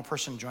 Piano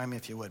person, join me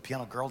if you would.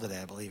 Piano girl today,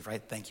 I believe,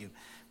 right? Thank you.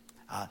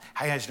 How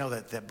do you guys know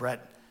that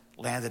Brett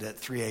landed at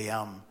 3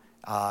 a.m.?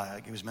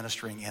 He was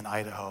ministering in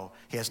Idaho.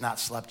 He has not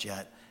slept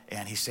yet,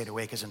 and he stayed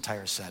awake his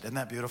entire set. Isn't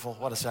that beautiful?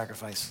 What a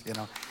sacrifice, you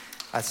know?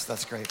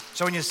 That's great.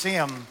 So when you see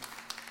him,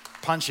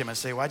 punch him and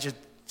say, why'd you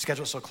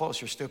schedule it so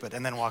close? You're stupid.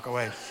 And then walk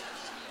away.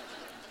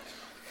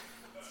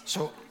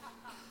 So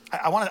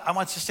I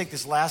want to just take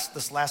this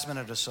last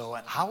minute or so.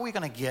 How are we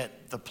going to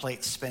get the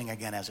plate spinning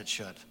again as it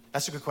should?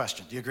 That's a good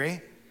question. Do you agree?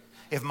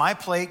 If my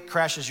plate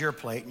crashes your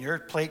plate and your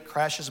plate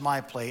crashes my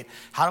plate,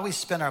 how do we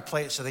spin our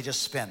plate so they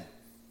just spin?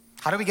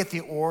 How do we get the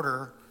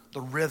order,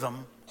 the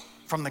rhythm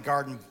from the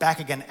garden back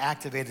again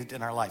activated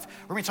in our life?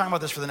 We're going to be talking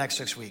about this for the next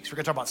 6 weeks. We're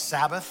going to talk about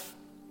Sabbath.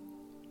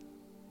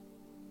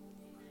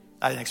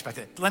 I didn't expect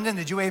it. Lyndon,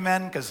 did you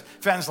amen? Because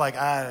Fenton's like,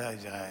 We're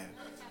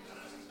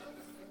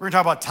going to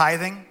talk about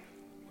tithing.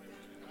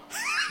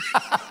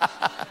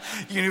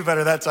 You knew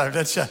better that time,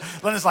 didn't you?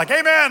 Lyndon's like,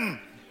 amen.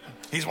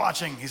 He's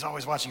watching. He's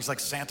always watching. He's like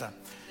Santa.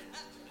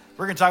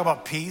 We're going to talk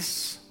about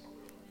peace.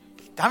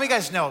 How many of you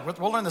guys know?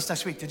 We'll learn this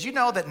next week. Did you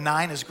know that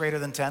 9 is greater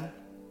than 10?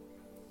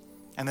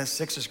 And then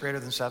 6 is greater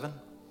than 7?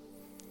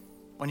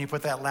 When you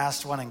put that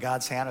last one in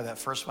God's hand or that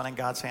first one in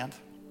God's hand?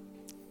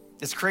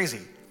 It's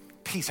crazy.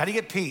 Peace. How do you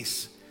get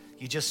peace?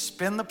 You just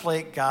spin the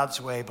plate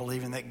God's way,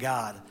 believing that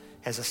God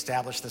has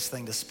established this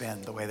thing to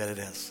spin the way that it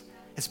is.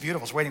 It's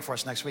beautiful. It's waiting for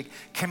us next week.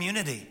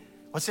 Community.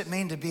 What's it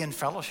mean to be in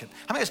fellowship?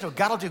 How many of you guys know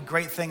God will do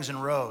great things in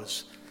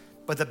rows,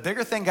 but the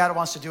bigger thing God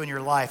wants to do in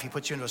your life, he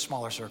puts you into a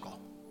smaller circle.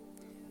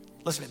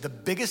 Listen to me. The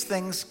biggest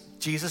things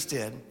Jesus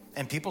did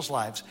in people's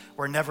lives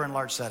were never in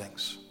large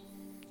settings.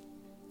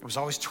 It was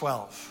always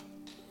 12,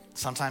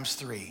 sometimes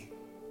 3,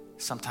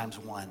 sometimes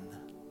 1.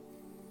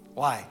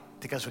 Why?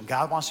 Because when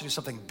God wants to do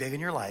something big in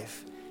your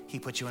life, he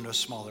puts you into a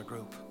smaller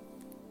group.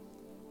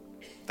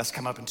 That's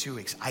coming up in 2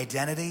 weeks.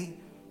 Identity,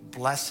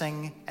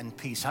 blessing, and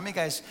peace. How many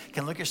guys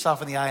can look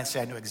yourself in the eye and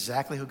say, I knew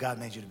exactly who God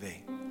made you to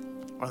be?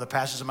 One of the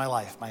passions of my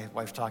life, my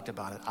wife talked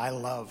about it. I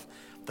love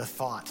the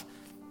thought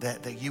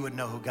that you would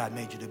know who God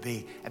made you to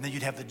be. And then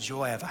you'd have the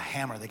joy of a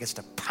hammer that gets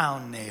to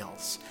pound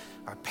nails,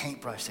 or a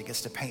paintbrush that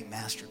gets to paint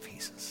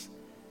masterpieces,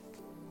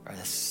 or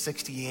a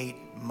 68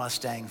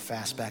 Mustang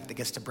fastback that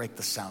gets to break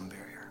the sound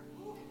barrier.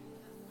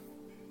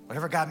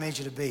 Whatever God made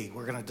you to be,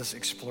 we're going to just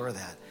explore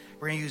that.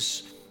 We're going to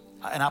use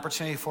an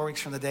opportunity 4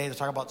 weeks from the day to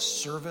talk about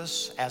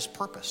service as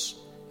purpose,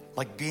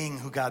 like being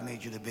who God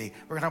made you to be.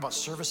 We're going to talk about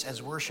service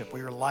as worship,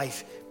 where your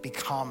life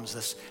becomes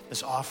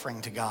this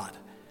offering to God.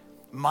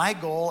 My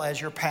goal as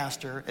your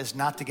pastor is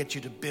not to get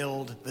you to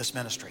build this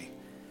ministry.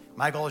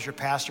 My goal as your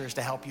pastor is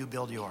to help you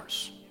build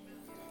yours.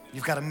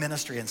 You've got a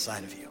ministry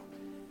inside of you.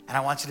 And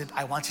I want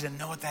you to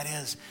know what that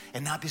is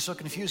and not be so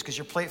confused because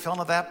your plate fell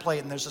into that plate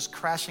and there's this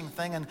crashing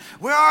thing and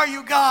where are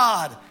you,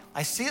 God?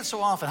 I see it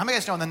so often. How many of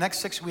you guys know in the next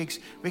 6 weeks,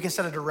 we can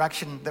set a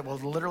direction that will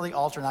literally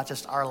alter not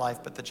just our life,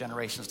 but the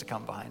generations to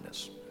come behind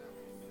us.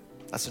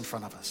 That's in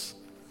front of us.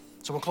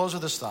 So we'll close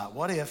with this thought.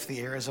 What if the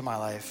areas of my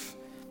life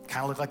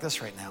kind of look like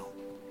this right now?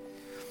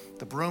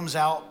 The broom's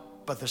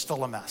out, but there's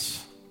still a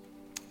mess.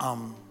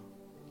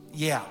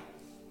 Yeah.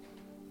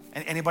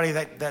 And anybody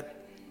that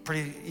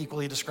pretty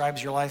equally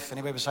describes your life?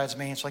 Anybody besides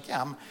me? It's like,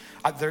 yeah,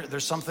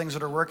 there's some things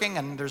that are working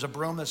and there's a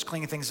broom that's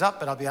cleaning things up,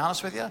 but I'll be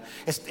honest with you,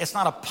 it's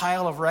not a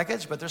pile of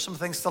wreckage, but there's some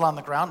things still on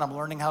the ground I'm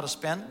learning how to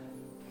spin.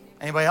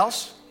 Anybody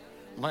else?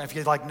 If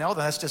you'd like, no,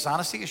 then that's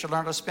dishonesty. You should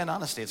learn how to spin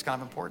honesty. It's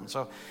kind of important.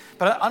 So,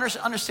 but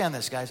understand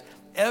this, guys.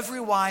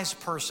 Every wise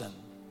person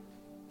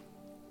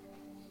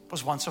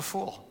was once a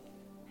fool.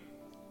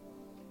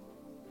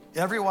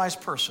 Every wise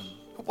person.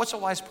 What's a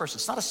wise person?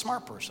 It's not a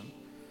smart person.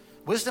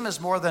 Wisdom is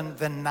more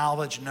than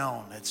knowledge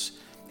known.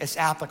 It's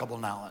applicable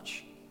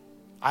knowledge.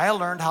 I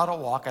learned how to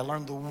walk. I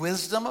learned the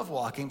wisdom of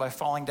walking by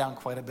falling down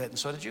quite a bit, and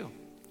so did you.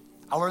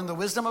 I learned the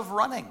wisdom of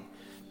running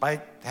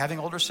by having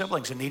older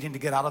siblings and needing to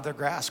get out of their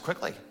grass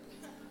quickly,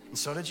 and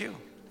so did you,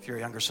 if you're a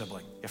younger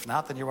sibling. If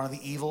not, then you're one of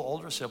the evil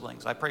older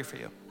siblings. I pray for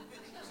you.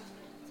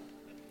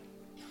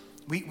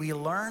 We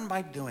learn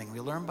by doing.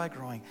 We learn by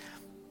growing.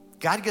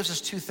 God gives us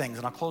 2 things,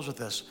 and I'll close with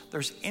this.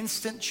 There's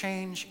instant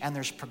change and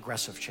there's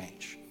progressive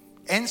change.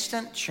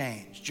 Instant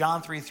change.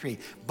 John 3:3,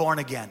 born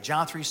again.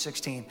 John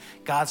 3:16,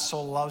 God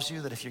so loves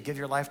you that if you give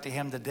your life to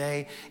him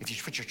today, if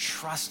you put your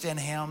trust in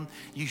him,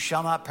 you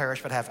shall not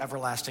perish but have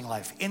everlasting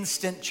life.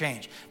 Instant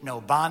change.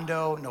 No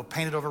bondo, no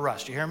painted over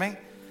rust. You hear me?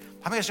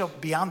 How many of you know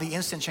beyond the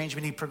instant change,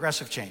 we need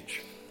progressive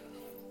change?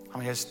 How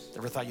many of you guys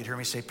ever thought you'd hear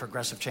me say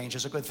progressive change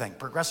is a good thing?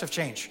 Progressive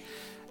change.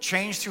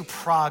 Change through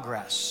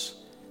progress.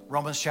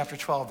 Romans chapter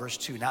 12, verse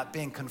 2, not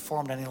being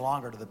conformed any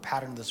longer to the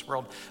pattern of this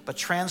world, but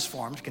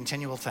transformed,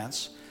 continual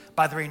tense,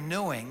 by the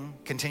renewing,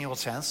 continual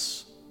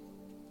tense,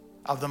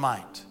 of the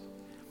mind.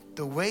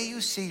 The way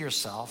you see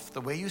yourself, the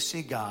way you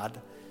see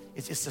God,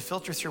 it's the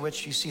filter through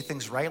which you see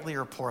things rightly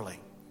or poorly.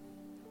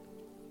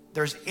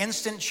 There's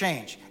instant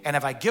change. And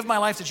if I give my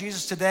life to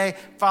Jesus today,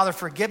 Father,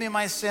 forgive me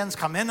my sins,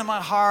 come into my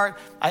heart,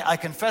 I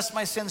confess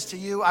my sins to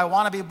you, I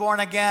want to be born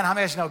again. How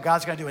many of you know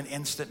God's going to do an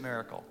instant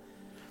miracle?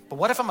 But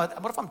what if I'm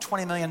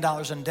 $20 million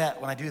in debt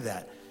when I do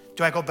that?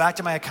 Do I go back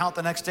to my account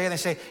the next day and they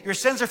say, your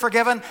sins are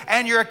forgiven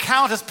and your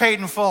account is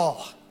paid in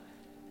full?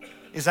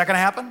 Is that going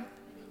to happen?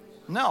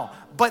 No.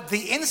 But the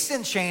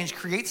instant change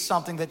creates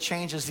something that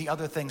changes the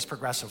other things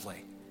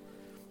progressively.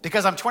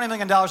 Because I'm $20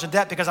 million in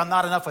debt, because I'm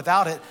not enough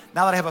without it,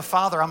 now that I have a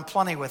Father, I'm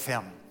plenty with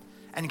him.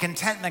 And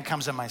contentment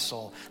comes in my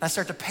soul. And I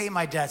start to pay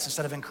my debts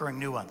instead of incurring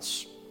new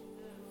ones.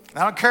 And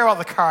I don't care about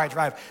the car I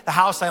drive, the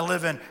house I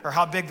live in, or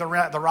how big the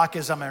rock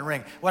is on my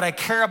ring. What I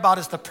care about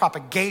is the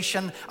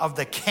propagation of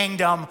the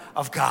kingdom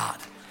of God.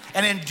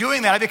 And in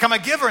doing that, I become a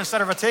giver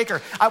instead of a taker.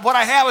 What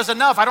I have is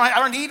enough. I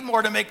don't need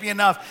more to make me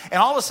enough.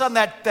 And all of a sudden,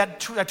 that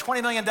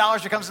 $20 million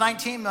becomes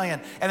 $19 million,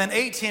 and then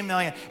 $18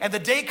 million. And the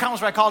day comes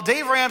where I call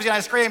Dave Ramsey and I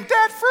scream,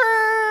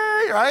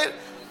 debt-free, right?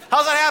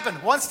 How's that happen?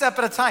 One step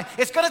at a time.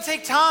 It's going to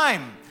take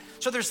time.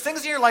 So there's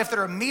things in your life that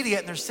are immediate,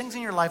 and there's things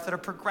in your life that are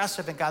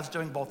progressive, and God's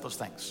doing both those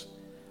things.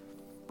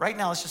 Right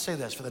now, let's just say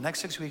this. For the next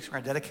 6 weeks, we're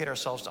going to dedicate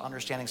ourselves to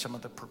understanding some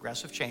of the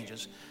progressive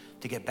changes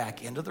to get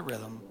back into the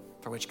rhythm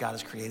for which God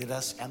has created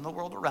us and the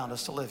world around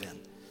us to live in.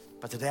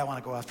 But today I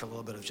want to go after a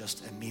little bit of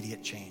just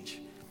immediate change.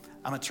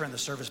 I'm going to turn the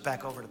service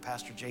back over to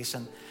Pastor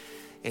Jason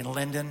in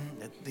Linden,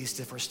 at least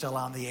if we're still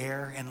on the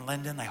air in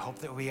Linden. I hope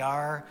that we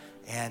are.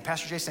 And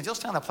Pastor Jason, he'll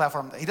stand on the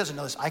platform. He doesn't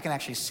know this. I can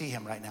actually see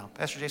him right now.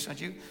 Pastor Jason,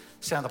 would you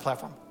stand on the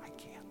platform? I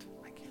can't.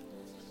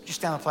 Would you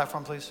stand on the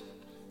platform, please?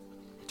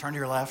 Turn to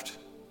your left.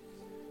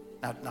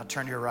 Now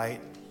turn to your right.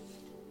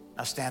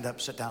 Now stand up,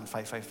 sit down,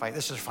 fight.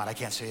 This is fun. I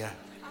can't see you.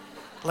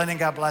 Linden,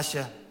 God bless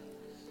you.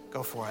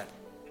 Go for it.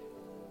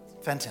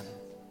 Fenton.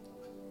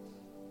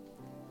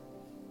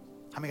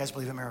 How many guys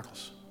believe in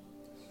miracles?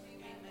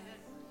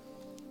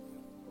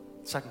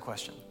 Second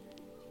question.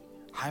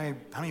 How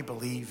many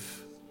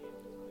believe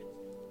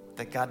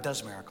that God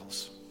does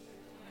miracles?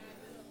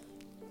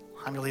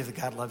 How many believe that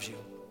God loves you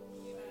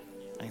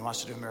and he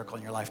wants to do a miracle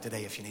in your life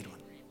today if you need one?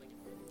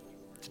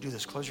 To do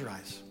this, close your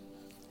eyes.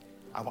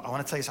 I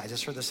want to tell you something. I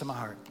just heard this in my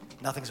heart.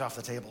 Nothing's off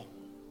the table.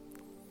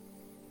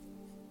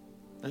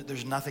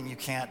 There's nothing you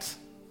can't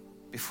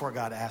before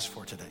God asked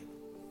for today.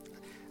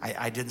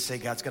 I didn't say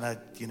God's going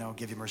to,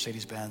 give you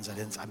Mercedes-Benz.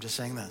 I'm just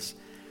saying this.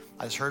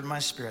 I just heard in my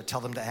spirit, tell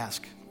them to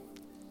ask.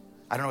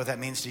 I don't know what that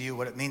means to you.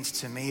 What it means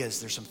to me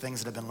is there's some things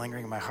that have been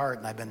lingering in my heart,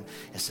 and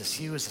is this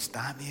you? Is this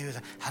not you?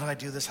 How do I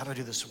do this? How do I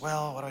do this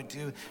well? What do I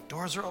do?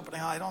 Doors are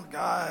opening.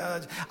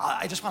 God.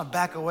 I just want to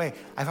back away.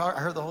 I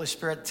heard the Holy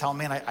Spirit tell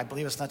me, and I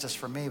believe it's not just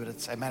for me, but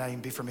it might not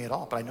even be for me at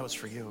all, but I know it's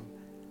for you.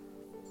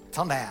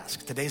 Tell them to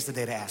ask. Today's the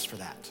day to ask for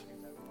that.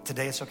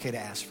 Today it's okay to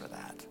ask for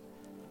that.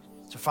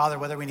 So, Father,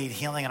 whether we need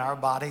healing in our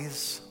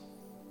bodies,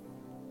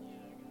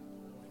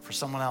 for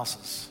someone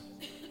else's,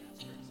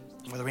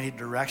 whether we need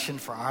direction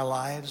for our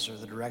lives or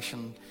the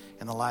direction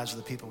in the lives of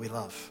the people we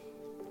love.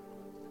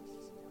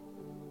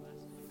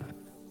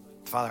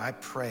 Father, I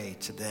pray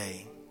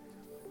today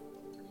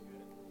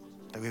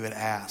that we would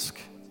ask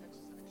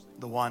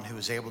the one who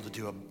is able to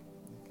do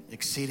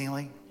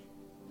exceedingly,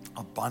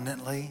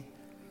 abundantly,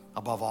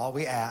 above all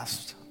we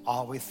asked,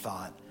 all we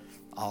thought,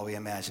 all we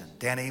imagined.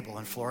 Dan Abel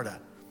in Florida,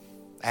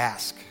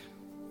 ask.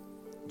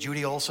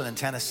 Judy Olson in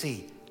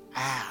Tennessee,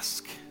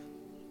 ask.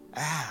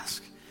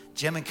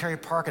 Jim and Carrie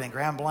Parkin in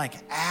Grand Blanc,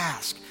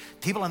 ask.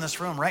 People in this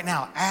room right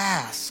now,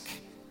 ask.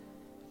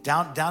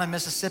 Down in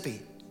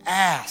Mississippi,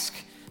 ask.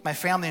 My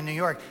family in New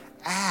York,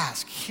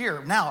 ask.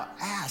 Here, now,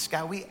 ask.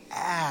 God, we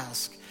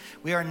ask.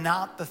 We are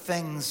not the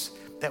things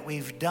that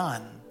we've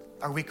done,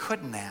 or we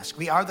couldn't ask.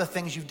 We are the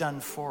things you've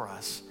done for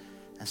us,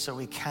 and so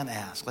we can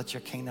ask. Let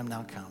your kingdom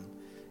now come,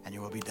 and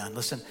your will be done.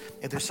 Listen,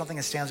 if there's something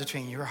that stands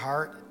between your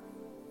heart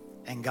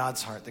and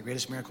God's heart, the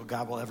greatest miracle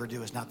God will ever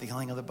do is not the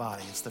healing of the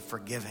body, it's the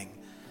forgiving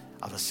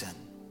of a sin.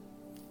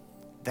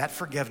 That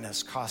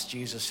forgiveness cost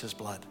Jesus his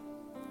blood.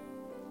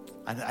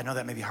 I know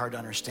that may be hard to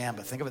understand,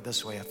 but think of it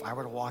this way. If I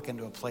were to walk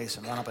into a place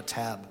and run up a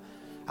tab,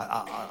 a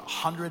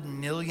 $100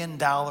 million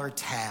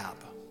tab,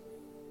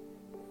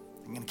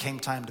 and it came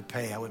time to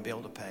pay, I wouldn't be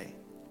able to pay.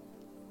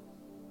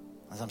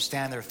 As I'm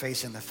standing there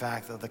facing the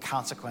fact of the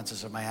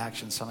consequences of my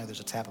actions, suddenly there's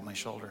a tap on my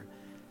shoulder.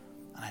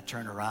 And I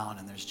turn around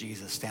and there's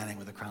Jesus standing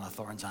with a crown of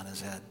thorns on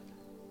his head.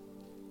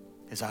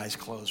 His eyes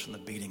closed from the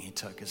beating he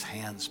took, his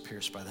hands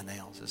pierced by the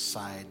nails, his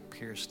side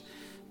pierced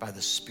by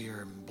the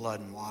spear, and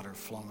blood and water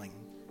flowing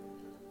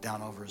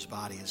down over his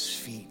body, his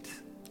feet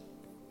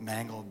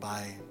mangled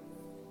by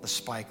the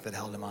spike that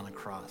held him on a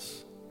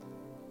cross.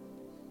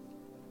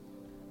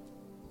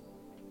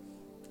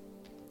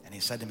 And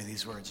he said to me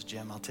these words,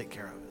 Jim, I'll take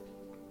care of it.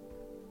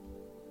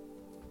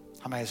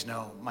 How many of you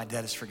know my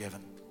debt is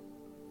forgiven?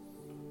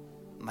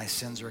 My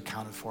sins are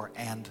accounted for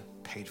and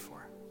paid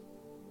for.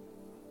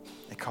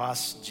 It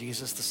cost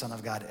Jesus, the Son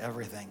of God,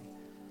 everything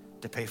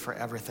to pay for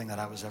everything that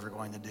I was ever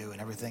going to do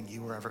and everything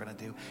you were ever going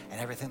to do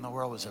and everything the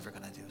world was ever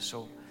going to do.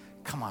 So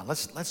come on,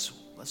 let's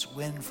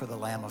win for the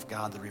Lamb of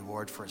God the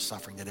reward for his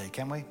suffering today,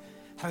 can we?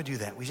 How do we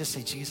do that? We just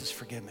say, Jesus,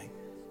 forgive me.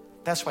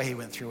 That's why he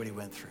went through what he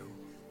went through.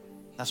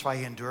 That's why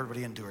he endured what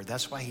he endured.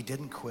 That's why he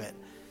didn't quit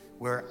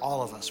where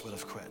all of us would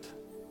have quit.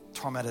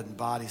 Tormented in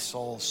body,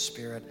 soul,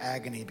 spirit,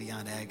 agony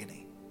beyond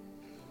agony.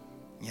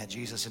 Yeah,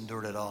 Jesus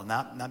endured it all.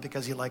 Not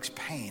because he likes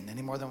pain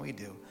any more than we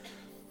do,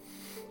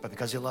 but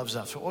because he loves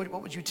us. So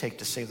what would you take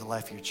to save the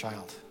life of your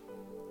child?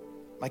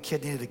 My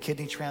kid needed a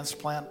kidney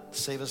transplant to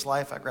save his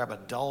life. I grab a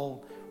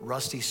dull,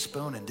 rusty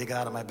spoon and dig it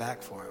out of my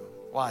back for him.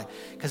 Why?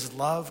 Because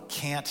love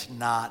can't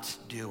not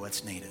do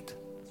what's needed.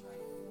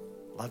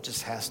 Love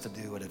just has to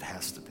do what it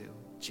has to do.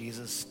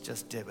 Jesus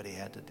just did what he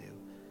had to do.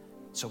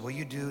 So will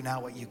you do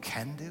now what you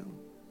can do?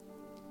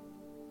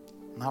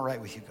 I'm not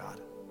right with you, God.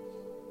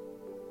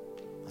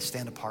 I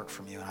stand apart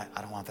from you, and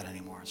I don't want that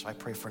anymore. So I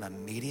pray for an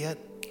immediate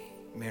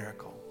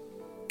miracle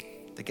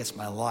that gets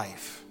my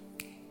life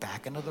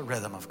back into the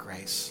rhythm of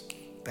grace,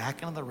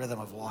 back into the rhythm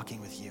of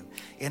walking with you,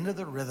 into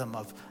the rhythm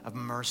of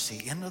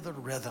mercy, into the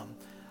rhythm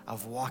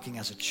of walking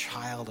as a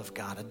child of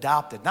God,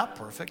 adopted, not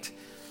perfect,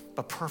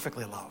 but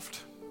perfectly loved,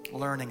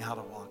 learning how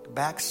to walk,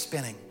 back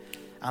spinning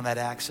on that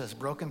axis,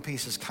 broken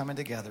pieces coming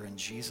together in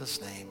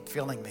Jesus' name,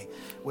 filling me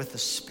with the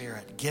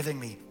Spirit, giving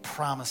me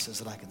promises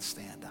that I can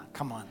stand on.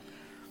 Come on.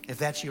 If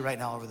that's you right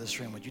now over this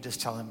room, would you just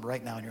tell him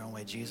right now in your own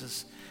way,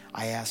 Jesus,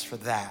 I ask for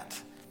that.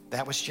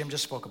 That which Jim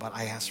just spoke about,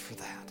 I ask for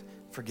that.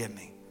 Forgive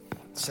me.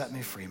 Set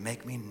me free.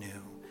 Make me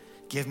new.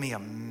 Give me a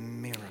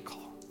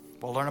miracle.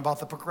 We'll learn about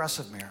the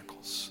progressive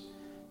miracles.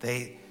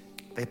 They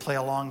play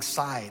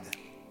alongside.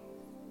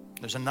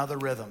 There's another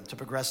rhythm to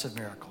progressive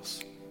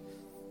miracles.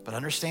 But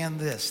understand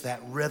this,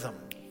 that rhythm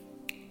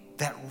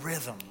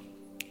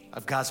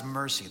of God's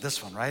mercy,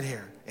 this one right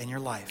here in your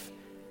life,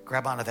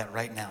 grab onto that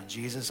right now.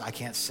 Jesus, I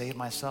can't save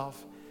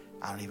myself.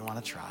 I don't even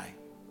want to try.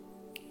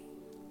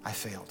 I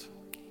failed.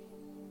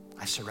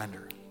 I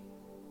surrender.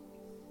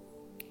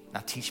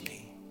 Now teach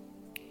me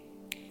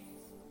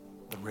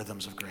the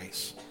rhythms of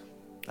grace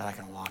that I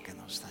can walk in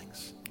those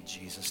things. In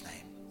Jesus'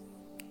 name.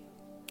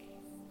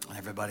 And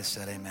everybody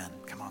said amen.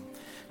 Come on.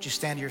 Would you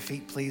stand to your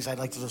feet, please? I'd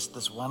like to just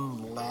this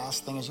one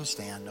last thing as you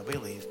stand. Nobody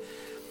leave.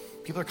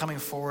 People are coming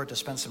forward to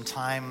spend some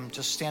time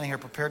just standing here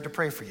prepared to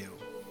pray for you.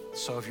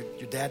 So if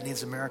your dad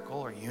needs a miracle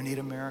or you need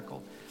a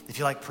miracle, if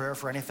you like prayer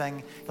for anything,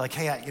 you're like,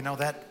 hey,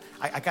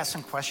 I got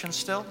some questions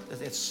still.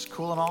 It's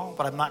cool and all,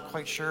 but I'm not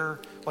quite sure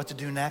what to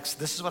do next.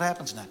 This is what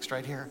happens next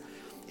right here.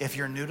 If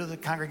you're new to the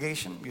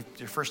congregation,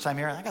 your first time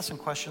here, I got some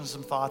questions,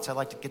 some thoughts. I'd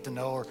like to get to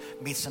know or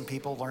meet some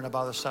people, learn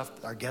about other stuff.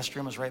 Our guest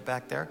room is right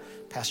back there.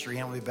 Pastor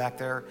Ian will be back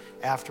there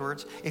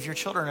afterwards. If your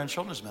children are in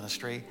children's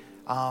ministry,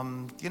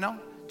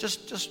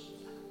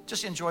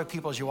 just enjoy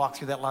people as you walk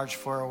through that large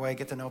foyer,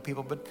 get to know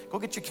people. But go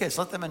get your kids.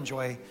 Let them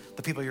enjoy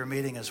the people you're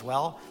meeting as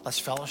well. Let's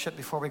fellowship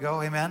before we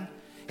go. Amen.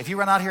 If you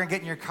run out here and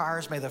get in your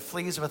cars, may the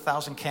fleas of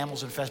 1,000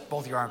 camels infest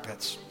both your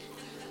armpits.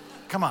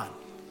 Come on.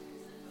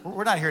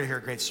 We're not here to hear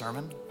a great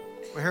sermon.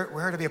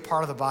 We're here to be a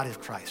part of the body of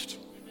Christ.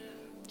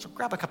 So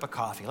grab a cup of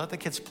coffee. Let the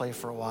kids play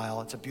for a while.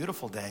 It's a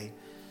beautiful day.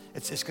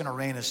 It's going to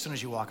rain as soon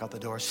as you walk out the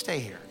door. Stay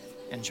here.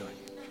 Enjoy.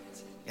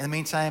 In the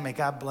meantime, may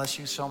God bless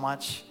you so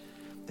much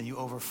that you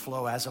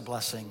overflow as a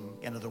blessing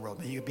into the world.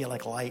 May you be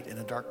like light in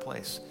a dark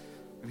place.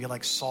 May you be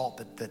like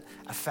salt that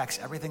affects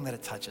everything that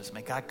it touches.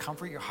 May God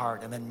comfort your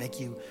heart and then make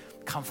you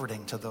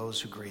comforting to those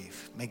who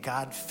grieve. May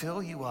God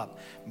fill you up,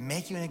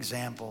 make you an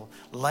example,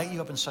 light you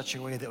up in such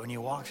a way that when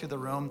you walk through the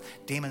room,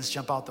 demons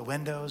jump out the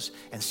windows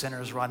and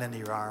sinners run into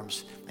your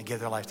arms and give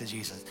their life to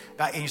Jesus.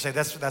 And you say,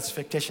 that's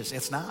fictitious.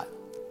 It's not.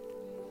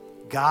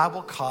 God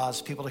will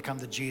cause people to come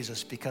to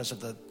Jesus because of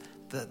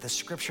the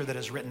scripture that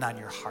is written on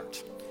your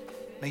heart.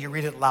 May you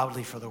read it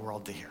loudly for the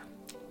world to hear.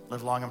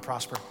 Live long and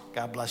prosper.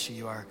 God bless you.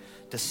 You are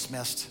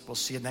dismissed. We'll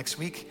see you next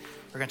week.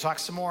 We're going to talk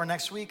some more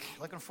next week.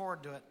 Looking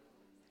forward to it.